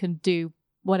everything. You can do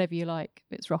whatever you like.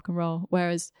 It's rock and roll.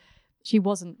 Whereas she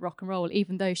wasn't rock and roll,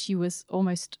 even though she was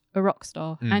almost a rock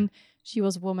star. And she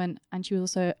was a woman, and she was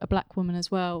also a black woman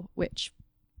as well, which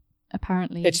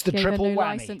apparently It's the gave her triple no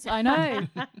whammy. license. I know.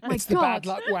 My it's the bad God.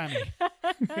 luck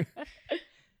whammy.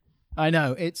 I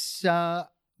know. It's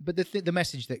but the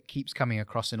message that keeps coming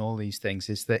across in all these things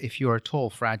is that if you're at all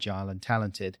fragile and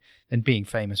talented, then being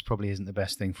famous probably isn't the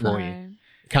best thing for you. No.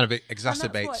 Kind of And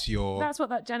exacerbates your. That's what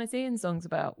that Janis Ian song's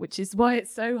about, which is why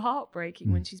it's so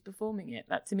heartbreaking when she's performing it.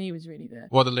 That to me was really the.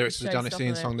 What are the lyrics of the the Janis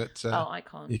Ian showstopper song that? Oh, I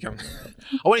can't. You can.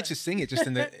 I wanted to sing it just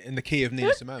in the key of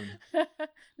Nina Simone. Look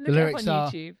The lyrics it up on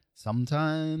are, YouTube.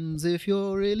 sometimes if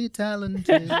you're really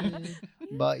talented,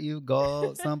 but you've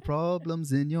got some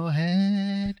problems in your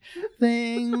head,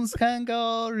 things can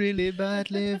go really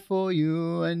badly for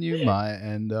you, and you might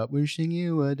end up wishing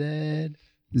you were dead.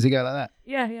 Does it go like that?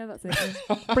 Yeah, that's it.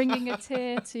 Bringing a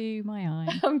tear to my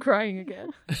eye. I'm crying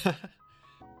again.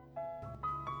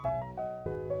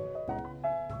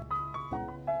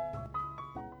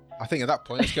 I think at that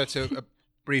point, let's go to a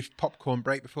brief popcorn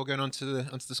break before going on to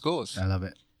the scores. I love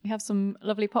it. We have some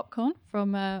lovely popcorn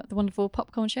from the wonderful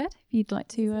Popcorn Shed. If you'd like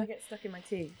to. I get stuck in my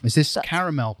tea. Is this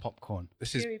caramel popcorn?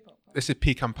 This is Cheery pop. This is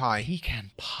pecan pie.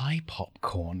 Pecan pie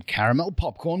popcorn. Caramel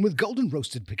popcorn with golden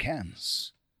roasted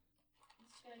pecans.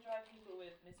 It's going to drive people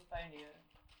with misophonia.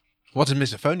 What does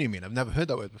misophonia mean? I've never heard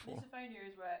that word before. Misophonia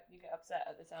is where you get upset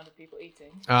at the sound of people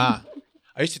eating. Ah.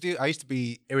 I used to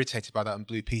be irritated by that on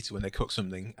Blue Peter when they cook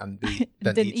something and they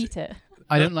then Didn't eat it.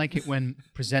 I don't like it when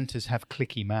presenters have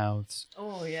clicky mouths.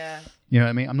 Oh, yeah. You know what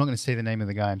I mean? I'm not going to say the name of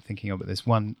the guy I'm thinking of, but there's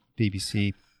one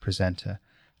BBC presenter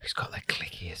who's got the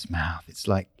clickiest mouth. It's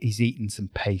like he's eaten some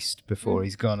paste before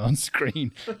he's gone on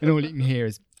screen, and all you can hear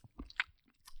is...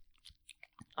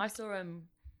 I saw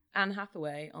Anne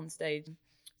Hathaway on stage.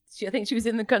 I think she was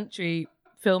in the country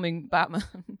filming Batman.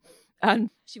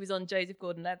 And she was on Joseph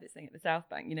Gordon-Levitt's thing at the South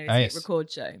Bank, his yes. record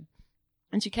show.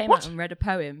 And she came out and read a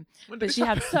poem, but she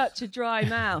had such a dry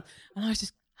mouth. And I was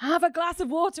just, have a glass of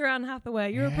water, Anne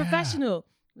Hathaway. You're a professional.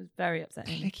 It was very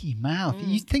upsetting. Clicky mouth.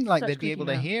 You'd think like Such they'd be able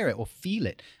to clicky mouth. hear it or feel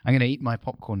it. I'm going to eat my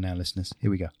popcorn now, listeners. Here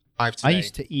we go. I've I today.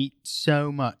 used to eat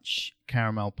so much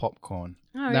caramel popcorn.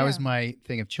 Oh, That was yeah. my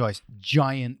thing of choice.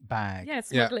 Giant bag. Yeah,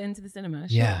 smuggle it into the cinema.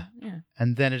 Sure. Yeah. Yeah.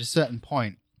 And then at a certain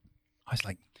point, I was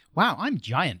like, wow, I'm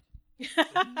giant.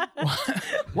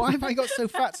 Why have I got so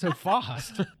fat so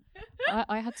fast?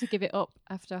 I had to give it up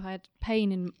after I had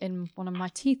pain in one of my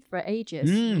teeth for ages.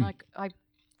 Mm. And I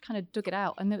kind of dug it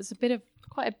out, and there was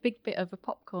quite a big bit of a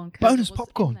popcorn kernel Bonus was in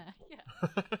popcorn. there.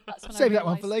 Yeah. That's when Save that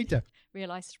one for later.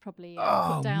 Realised to probably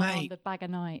Oh, put down on mate. the bag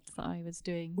of nights that I was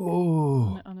doing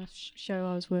Oh, on a show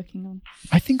I was working on.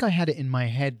 I think I had it in my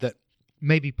head that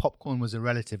maybe popcorn was a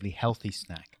relatively healthy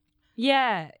snack.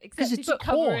 Yeah, except it's you've got to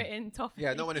cover corn. it in toffee.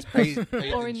 Yeah, no one is paid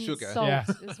Or in in sugar. salt Yeah.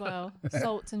 as well.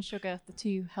 Salt and sugar, the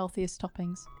two healthiest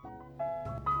toppings.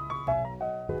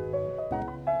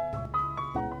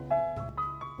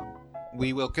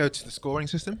 We will go to the scoring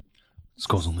system.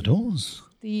 Scores on the doors.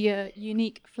 The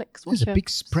unique Flix There's a Watcher big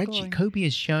spreadsheet. scoring. Kobe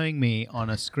is showing me on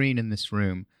a screen in this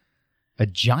room a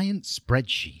giant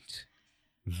spreadsheet,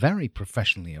 very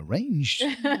professionally arranged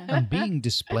and being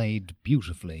displayed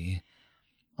beautifully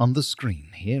on the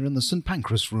screen here in the St.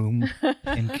 Pancras room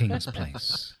in King's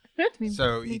Place.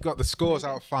 So you got the scores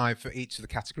out of 5 for each of the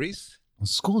categories.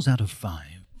 Scores out of 5.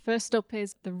 First up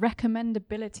is the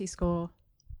recommendability score.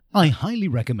 I highly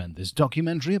recommend this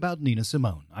documentary about Nina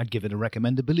Simone. I'd give it a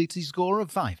recommendability score of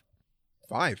 5.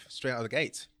 5, straight out of the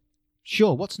gate.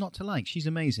 Sure, what's not to like? She's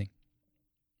amazing.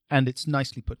 And it's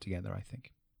nicely put together, I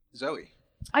think. Zoe.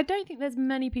 I don't think there's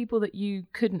many people that you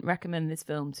couldn't recommend this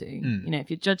film to, if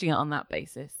you're judging it on that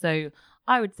basis. So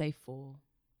I would say 4.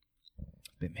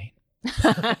 Bit mean.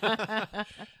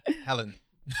 Helen.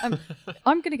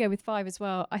 I'm going to go with 5 as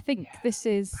well. I think this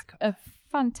is a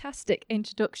fantastic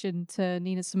introduction to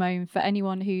Nina Simone for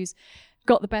anyone who's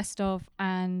got the best of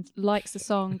and likes the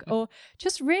song or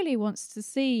just really wants to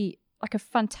see like a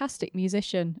fantastic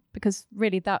musician, because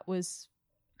really that was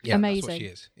amazing. That's what she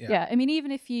is. Yeah, I mean,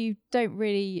 even if you don't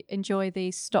really enjoy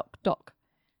the stock doc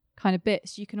kind of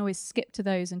bits, you can always skip to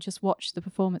those and just watch the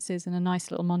performances in a nice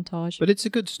little montage. But it's a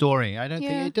good story. I don't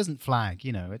think Yeah. it doesn't flag,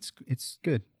 it's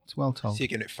good. It's well told. So you're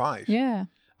giving it 5. Yeah.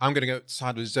 I'm going to go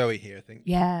side with Zoe here, I think.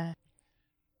 Yeah.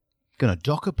 Gonna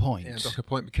dock a point. Yeah, dock a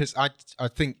point, because I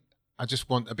think I just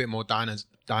want a bit more dynamism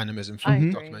I from the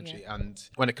agree, documentary. And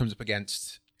when it comes up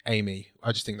against Amy,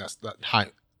 I just think that's that high.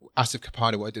 Asif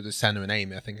Kapadia, what I did with Senna and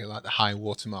Amy, I think are like the high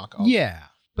watermark of. Yeah,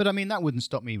 but I mean, that wouldn't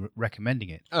stop me recommending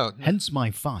it. Oh, no. Hence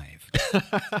my 5.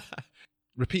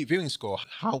 Repeat viewing score.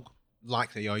 How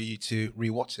likely are you to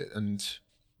rewatch it? And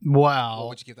Well, what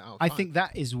would you give that out of I 5? think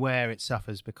that is where it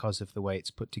suffers because of the way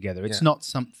it's put together. It's Yeah. not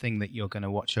something that you're going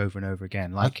to watch over and over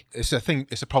again. Like, it's a thing.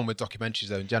 It's a problem with documentaries,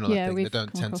 though. In general, Yeah, I think we've they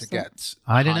don't come tend across to that. get.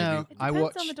 I don't highly- know. It I depends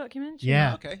watch on the documentary.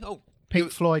 Yeah. Okay. Oh,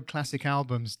 Pink Floyd classic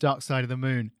albums, Dark Side of the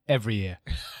Moon, every year.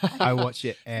 I watch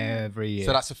it every year.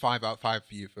 so that's a 5 out of 5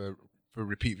 for you for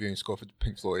repeat viewing score for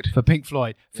Pink Floyd. For Pink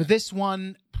Floyd. For this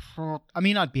one, I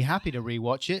mean, I'd be happy to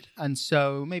rewatch it, and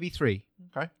so maybe 3.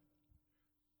 Okay.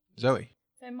 Zoe.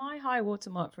 So my high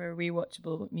watermark for a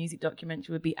rewatchable music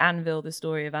documentary would be Anvil, the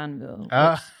story of Anvil.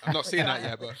 Uh, I've not seen that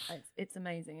yet, but It's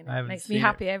amazing, and I it haven't makes me seen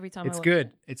happy every time I it's watch good.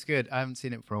 it. It's good. I haven't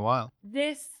seen it for a while.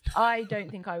 This, I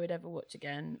don't think I would ever watch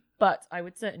again, but I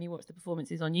would certainly watch the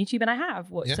performances on YouTube, and I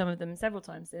have watched Yeah. some of them several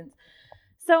times since.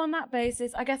 So on that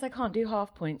basis, I guess I can't do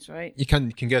half points, right? you can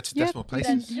go to Yeah, decimal Then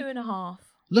places. 2.5.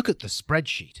 Look at the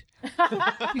spreadsheet.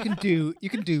 You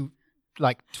can do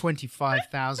like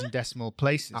 25,000 decimal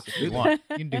places if you Absolutely. want.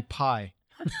 You can do pi.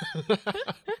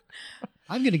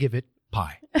 I'm going to give it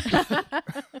pi.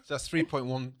 So that's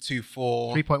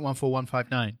 3.124.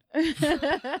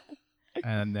 3.14159.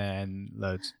 And then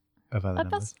loads of other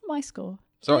numbers. That's my score.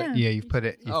 Sorry. Yeah. Yeah, you've put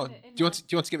it. You've Oh, do you want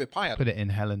to give it pi? Adam? put it in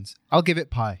Helen's. I'll give it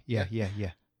pi. Yeah. Thank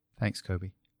Thanks, Kobe.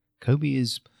 Kobe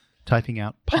is typing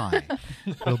out pi.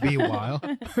 It'll be a while.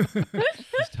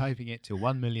 He's typing it to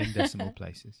 1 million decimal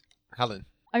places. Helen.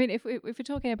 I mean, if we're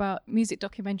talking about music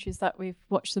documentaries that we've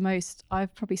watched the most,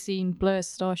 I've probably seen Blur's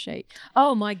Starshaped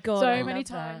Oh my god! I so many love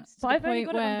that. times. But I've only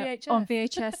got it on where VHS. on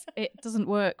VHS it doesn't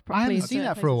work I properly. haven't seen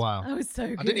that for a while. That was so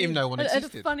good. I didn't even know one The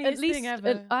existed. funniest At least thing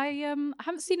ever. I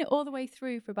haven't seen it all the way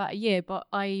through for about a year, but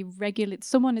I regularly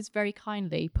someone has very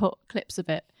kindly put clips of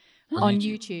it on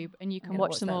YouTube, and you can gonna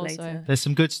watch watch them that all. later. So There's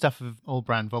some good stuff of all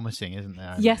brand vomiting, isn't there?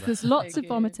 I yes, remember. there's lots So of good.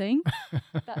 vomiting.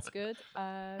 That's good.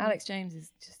 Alex James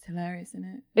is just hilarious, isn't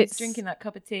it? It's- He's drinking that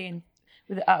cup of tea and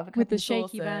with it out of a cup with the and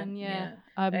shaky saucer. van, yeah.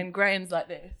 And Graham's like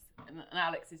this, and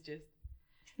Alex is just.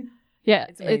 Yeah,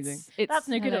 It's amazing. It's That's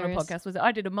no good on a hilarious. podcast, was it?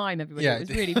 I did a mime, everybody. Yeah, It was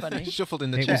really funny. Shuffled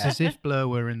in the It chair. was as if Blur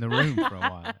were in the room for a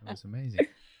while. It was amazing.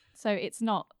 So it's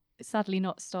sadly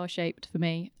not star-shaped for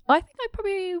me. I think I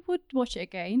probably would watch it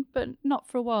again, but not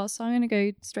for a while. So I'm going to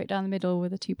go straight down the middle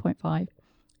with a 2.5.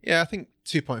 Yeah, I think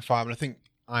 2.5, and I think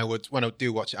I would, when I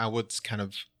do watch it, I would kind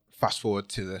of fast forward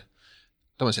to the, I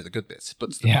don't want to say the good bits, but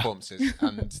the Yeah. performances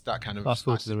and that kind of. Fast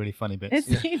forward to the really funny bits.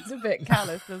 It seems a bit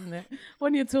callous, doesn't it?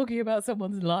 When you're talking about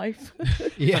someone's life.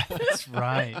 Yeah, that's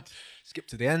right. Skip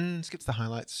to the end, skip to the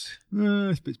highlights.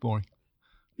 This bit's boring.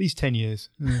 These 10 years.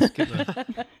 Skip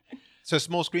that. So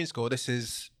small screen score, this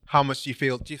is how much do you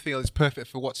feel it's perfect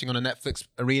for watching on a Netflix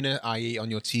arena, i.e. on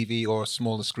your TV or a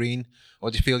smaller screen? Or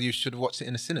do you feel you should have watched it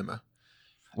in a cinema?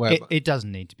 Where, It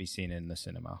doesn't need to be seen in the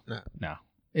cinema. No.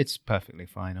 It's perfectly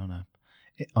fine on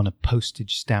a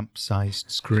postage stamp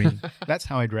sized screen. That's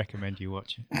how I'd recommend you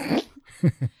watch it.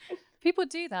 People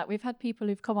do that. We've had people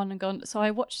who've come on and gone, so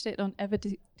I watched it on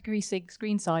ever-decreasing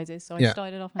screen sizes. So I Yeah.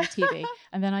 started off on a TV,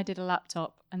 and then I did a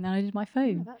laptop, and then I did my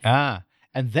phone.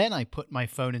 And then I put my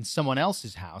phone in someone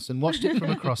else's house and watched it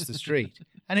from across the street.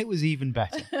 And it was even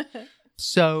better.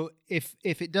 So if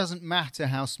it doesn't matter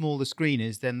how small the screen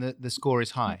is, then the score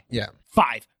is high. Yeah,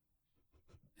 5.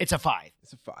 It's a 5.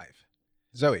 it's a 5.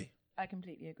 Zoe, I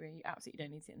completely agree. You absolutely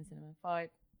don't need to sit in the cinema. 5.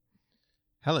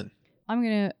 Helen. I'm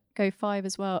going to go 5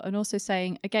 as well. And also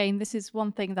saying, again, this is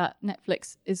one thing that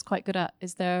Netflix is quite good at,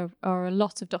 is there are a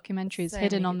lot of documentaries So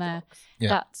hidden many on good there docs. Yeah.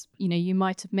 that, you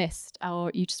might have missed,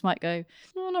 or you just might go,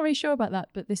 oh, I'm not really sure about that,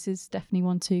 but this is definitely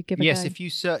one to give a Yes, go. if you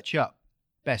search up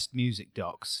best music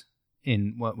docs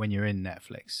when you're in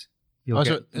Netflix, you'll Oh, is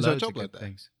get there a loads job of good load there?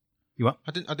 things. You what?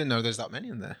 I didn't know there's that many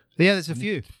in there. Yeah, there's a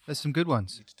few. There's some good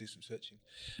ones. Need to do some searching.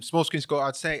 Small screen score,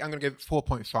 I'd say I'm going to give it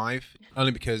 4.5,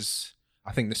 only because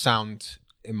I think the sound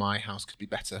in my house could be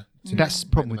better. That's the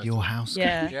problem with your house.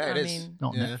 Yeah, Yeah, it I is. mean,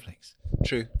 Not Yeah. Netflix.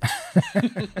 True.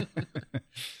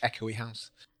 Echoey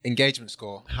house. Engagement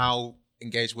score. How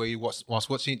engaged were you whilst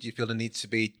watching it? Do you feel the need to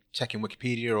be checking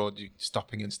Wikipedia, or do you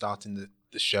stopping and starting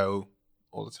the show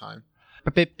all the time?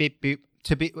 Beep, beep, beep.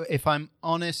 If I'm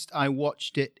honest, I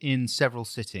watched it in several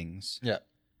sittings. Yeah.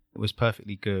 It was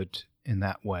perfectly good in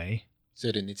that way. So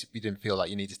you didn't feel like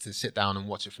you needed to sit down and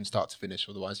watch it from start to finish,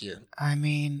 otherwise you... I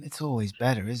mean, it's always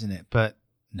better, isn't it? But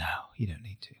no, you don't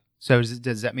need to. So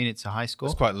does that mean it's a high score?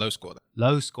 It's quite a low score then.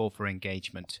 Low score for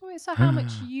engagement. Oh, so how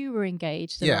much you were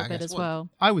engaged a Yeah, little I bit guess as well.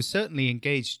 I was certainly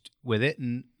engaged with it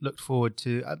and looked forward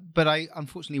to, but I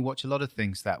unfortunately watch a lot of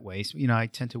things that way. So, I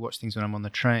tend to watch things when I'm on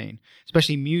the train,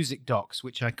 especially music docs,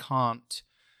 which I can't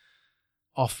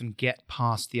often get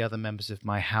past the other members of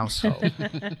my household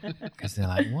because they're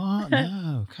like, what?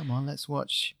 No, come on, let's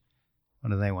watch. What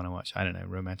do they want to watch? I don't know,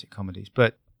 romantic comedies,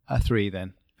 but a 3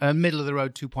 then. Middle of the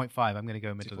road, 2.5. I'm going to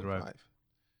go middle of the road. 2.5.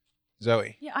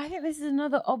 Zoe. yeah, I think this is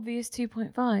another obvious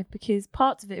 2.5 because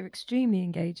parts of it are extremely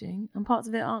engaging and parts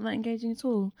of it aren't that engaging at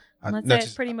all. And I'd say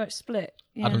it's pretty much split.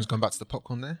 Yeah. Adam's gone back to the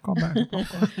popcorn there. Go on back to the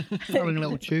popcorn. Having a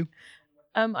little chew.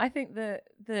 I think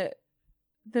the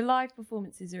live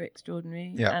performances are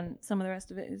extraordinary, Yeah. and some of the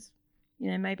rest of it is,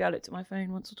 maybe I looked at my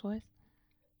phone once or twice.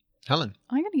 Helen.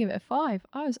 I'm going to give it a 5.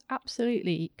 I was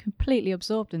absolutely, completely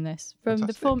absorbed in this from the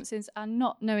Fantastic. performances and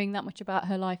not knowing that much about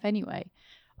her life anyway.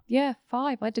 Yeah,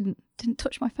 5. I didn't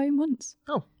touch my phone once.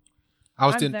 Oh.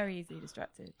 I'm very easily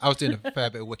distracted. I was doing a fair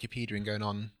bit of Wikipediaing going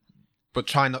on, but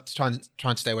trying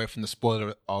to stay away from the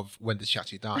spoiler of when did she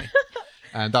actually die.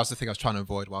 And that was the thing I was trying to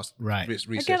avoid whilst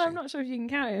researching. Again, I'm not sure if you can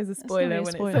count it as a not spoiler really a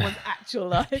when spoiler. it's someone's actual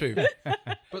life. True.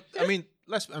 But I mean,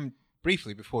 let's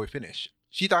briefly before we finish.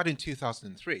 She died in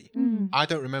 2003. I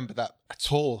don't remember that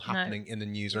at all happening in the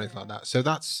news or anything like that. So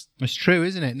that's... It's true,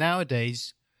 isn't it?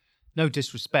 Nowadays, no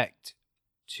disrespect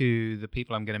to the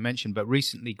people I'm going to mention, but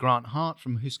recently Grant Hart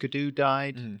from Husker Du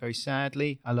died, very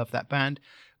sadly. I love that band.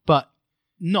 But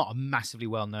not a massively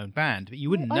well-known band, but you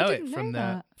wouldn't I know didn't it from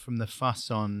know the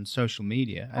fuss on social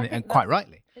media, I and think quite that's-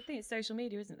 rightly. I think it's social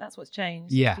media, isn't it? That's what's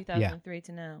changed Yeah, from 2003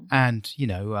 to now. And,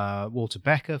 Walter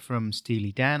Becker from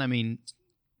Steely Dan, I mean,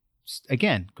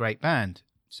 again, great band,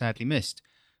 sadly missed.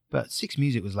 But Six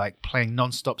Music was like playing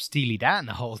non-stop Steely Dan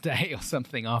the whole day or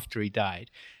something after he died.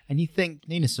 And you think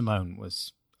Nina Simone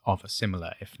was of a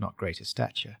similar, if not greater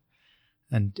stature.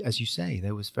 And as you say,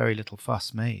 there was very little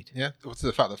fuss made. Yeah, to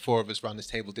the fact that 4 of us around this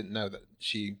table didn't know that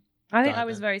she... I think died I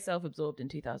was then. very self-absorbed in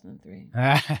 2003.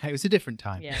 It was a different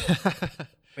time. Yeah.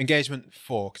 Engagement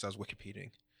 4, because I was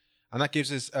Wikipediaing. And that gives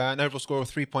us an overall score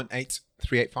of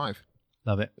 3.8385.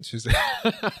 Love it. Which is...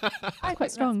 I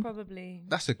think strong. That's probably...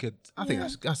 That's a good... I think Yeah.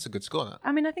 that's a good score, that.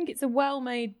 I mean, I think it's a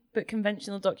well-made but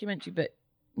conventional documentary, but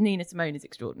Nina Simone is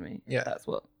extraordinary. Yeah. That's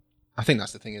what... I think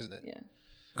that's the thing, isn't it? Yeah.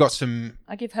 Got some...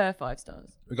 I give her 5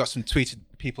 stars. We got some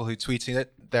people who tweeted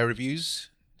it, their reviews.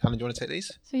 Helen, do you want to take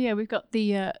these? So yeah, we've got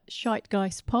the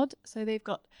Scheitgeist pod. So they've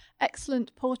got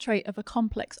excellent portrait of a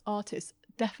complex artist,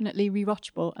 definitely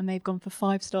rewatchable, and they've gone for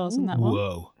 5 stars on that one.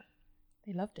 Whoa.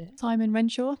 They loved it. Simon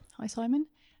Renshaw, hi Simon.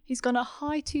 He's gone a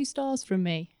high 2 stars from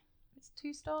me. Is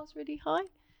 2 stars really high?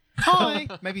 Hi.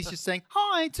 Maybe he's just saying,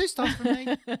 hi, 2 stars from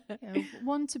me. Yeah,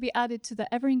 one to be added to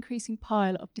the ever-increasing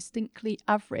pile of distinctly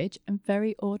average and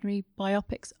very ordinary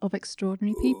biopics of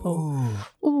extraordinary people.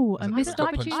 Ooh, a There's a missed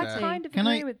gut punch opportunity. there. I kind of Can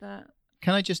agree I- with that.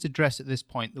 Can I just address at this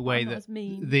point the way I'm not that as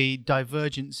mean. the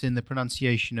divergence in the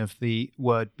pronunciation of the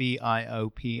word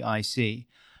BIOPIC?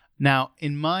 Now,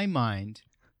 in my mind,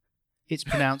 it's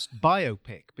pronounced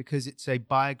biopic because it's a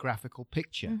biographical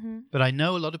picture. Mm-hmm. But I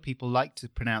know a lot of people like to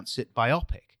pronounce it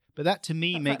biopic. But that to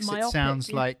me That's makes like it myopic, sounds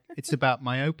yeah. like it's about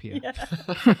myopia.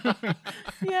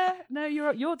 Yeah, no,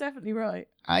 you're definitely right.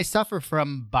 I suffer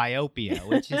from biopia,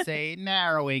 which is a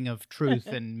narrowing of truth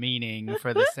and meaning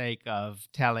for the sake of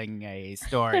telling a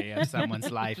story of someone's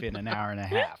life in an hour and a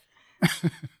half.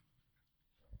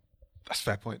 That's a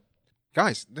fair point.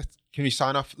 Guys, can you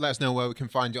sign off? Let us know where we can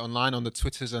find you online on the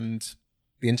Twitters and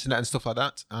the internet and stuff like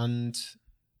that. And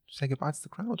say goodbye to the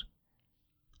crowd.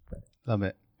 Love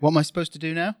it. What am I supposed to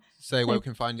do now? Say where we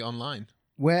can find you online.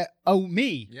 Where? Oh,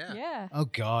 me? Yeah. Yeah. Oh,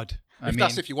 God.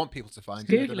 That's if you want people to find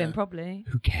you. I don't Googling know. probably.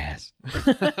 Who cares?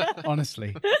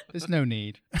 Honestly, there's no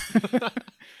need.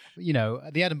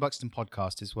 The Adam Buxton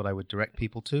podcast is what I would direct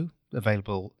people to,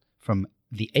 available from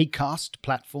the Acast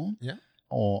platform Yeah.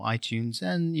 or iTunes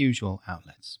and usual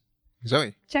outlets.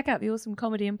 Zoe. Check out the awesome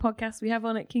comedy and podcast we have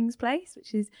on at King's Place,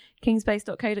 which is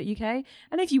kingsplace.co.uk.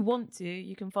 And if you want to,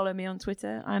 you can follow me on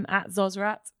Twitter. I'm at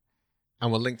Zozrat.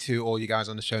 And we'll link to all you guys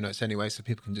on the show notes anyway, so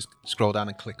people can just scroll down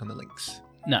and click on the links.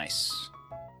 Nice.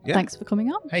 Yeah. Thanks for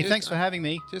coming on. Hey, Cheers, thanks for guys. having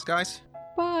me. Cheers, guys.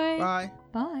 Bye. Bye.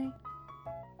 Bye.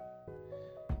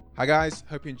 Hi, guys.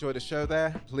 Hope you enjoyed the show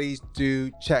there. Please do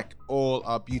check all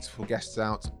our beautiful guests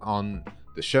out on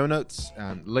the show notes.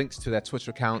 Links to their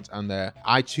Twitter account and their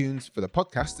iTunes for the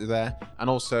podcast are there. And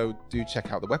also do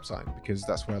check out the website because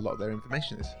that's where a lot of their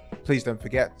information is. Please don't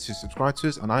forget to subscribe to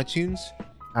us on iTunes.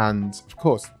 And of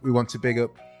course, we want to big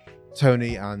up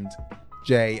Tony and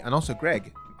Jay and also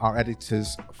Greg, our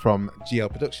editors from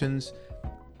GL Productions.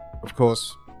 Of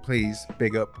course, please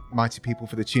big up Mighty People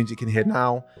for the tunes you can hear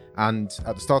now. And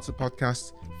at the start of the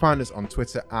podcast, find us on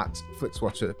Twitter at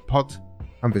FlixWatcherPod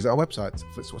and visit our website,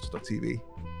 flixwatcher.tv.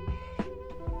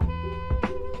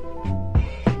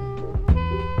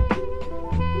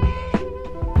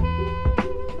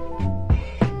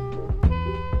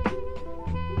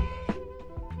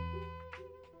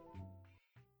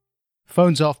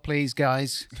 Phones off, please,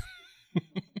 guys.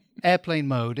 Airplane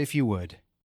mode, if you would.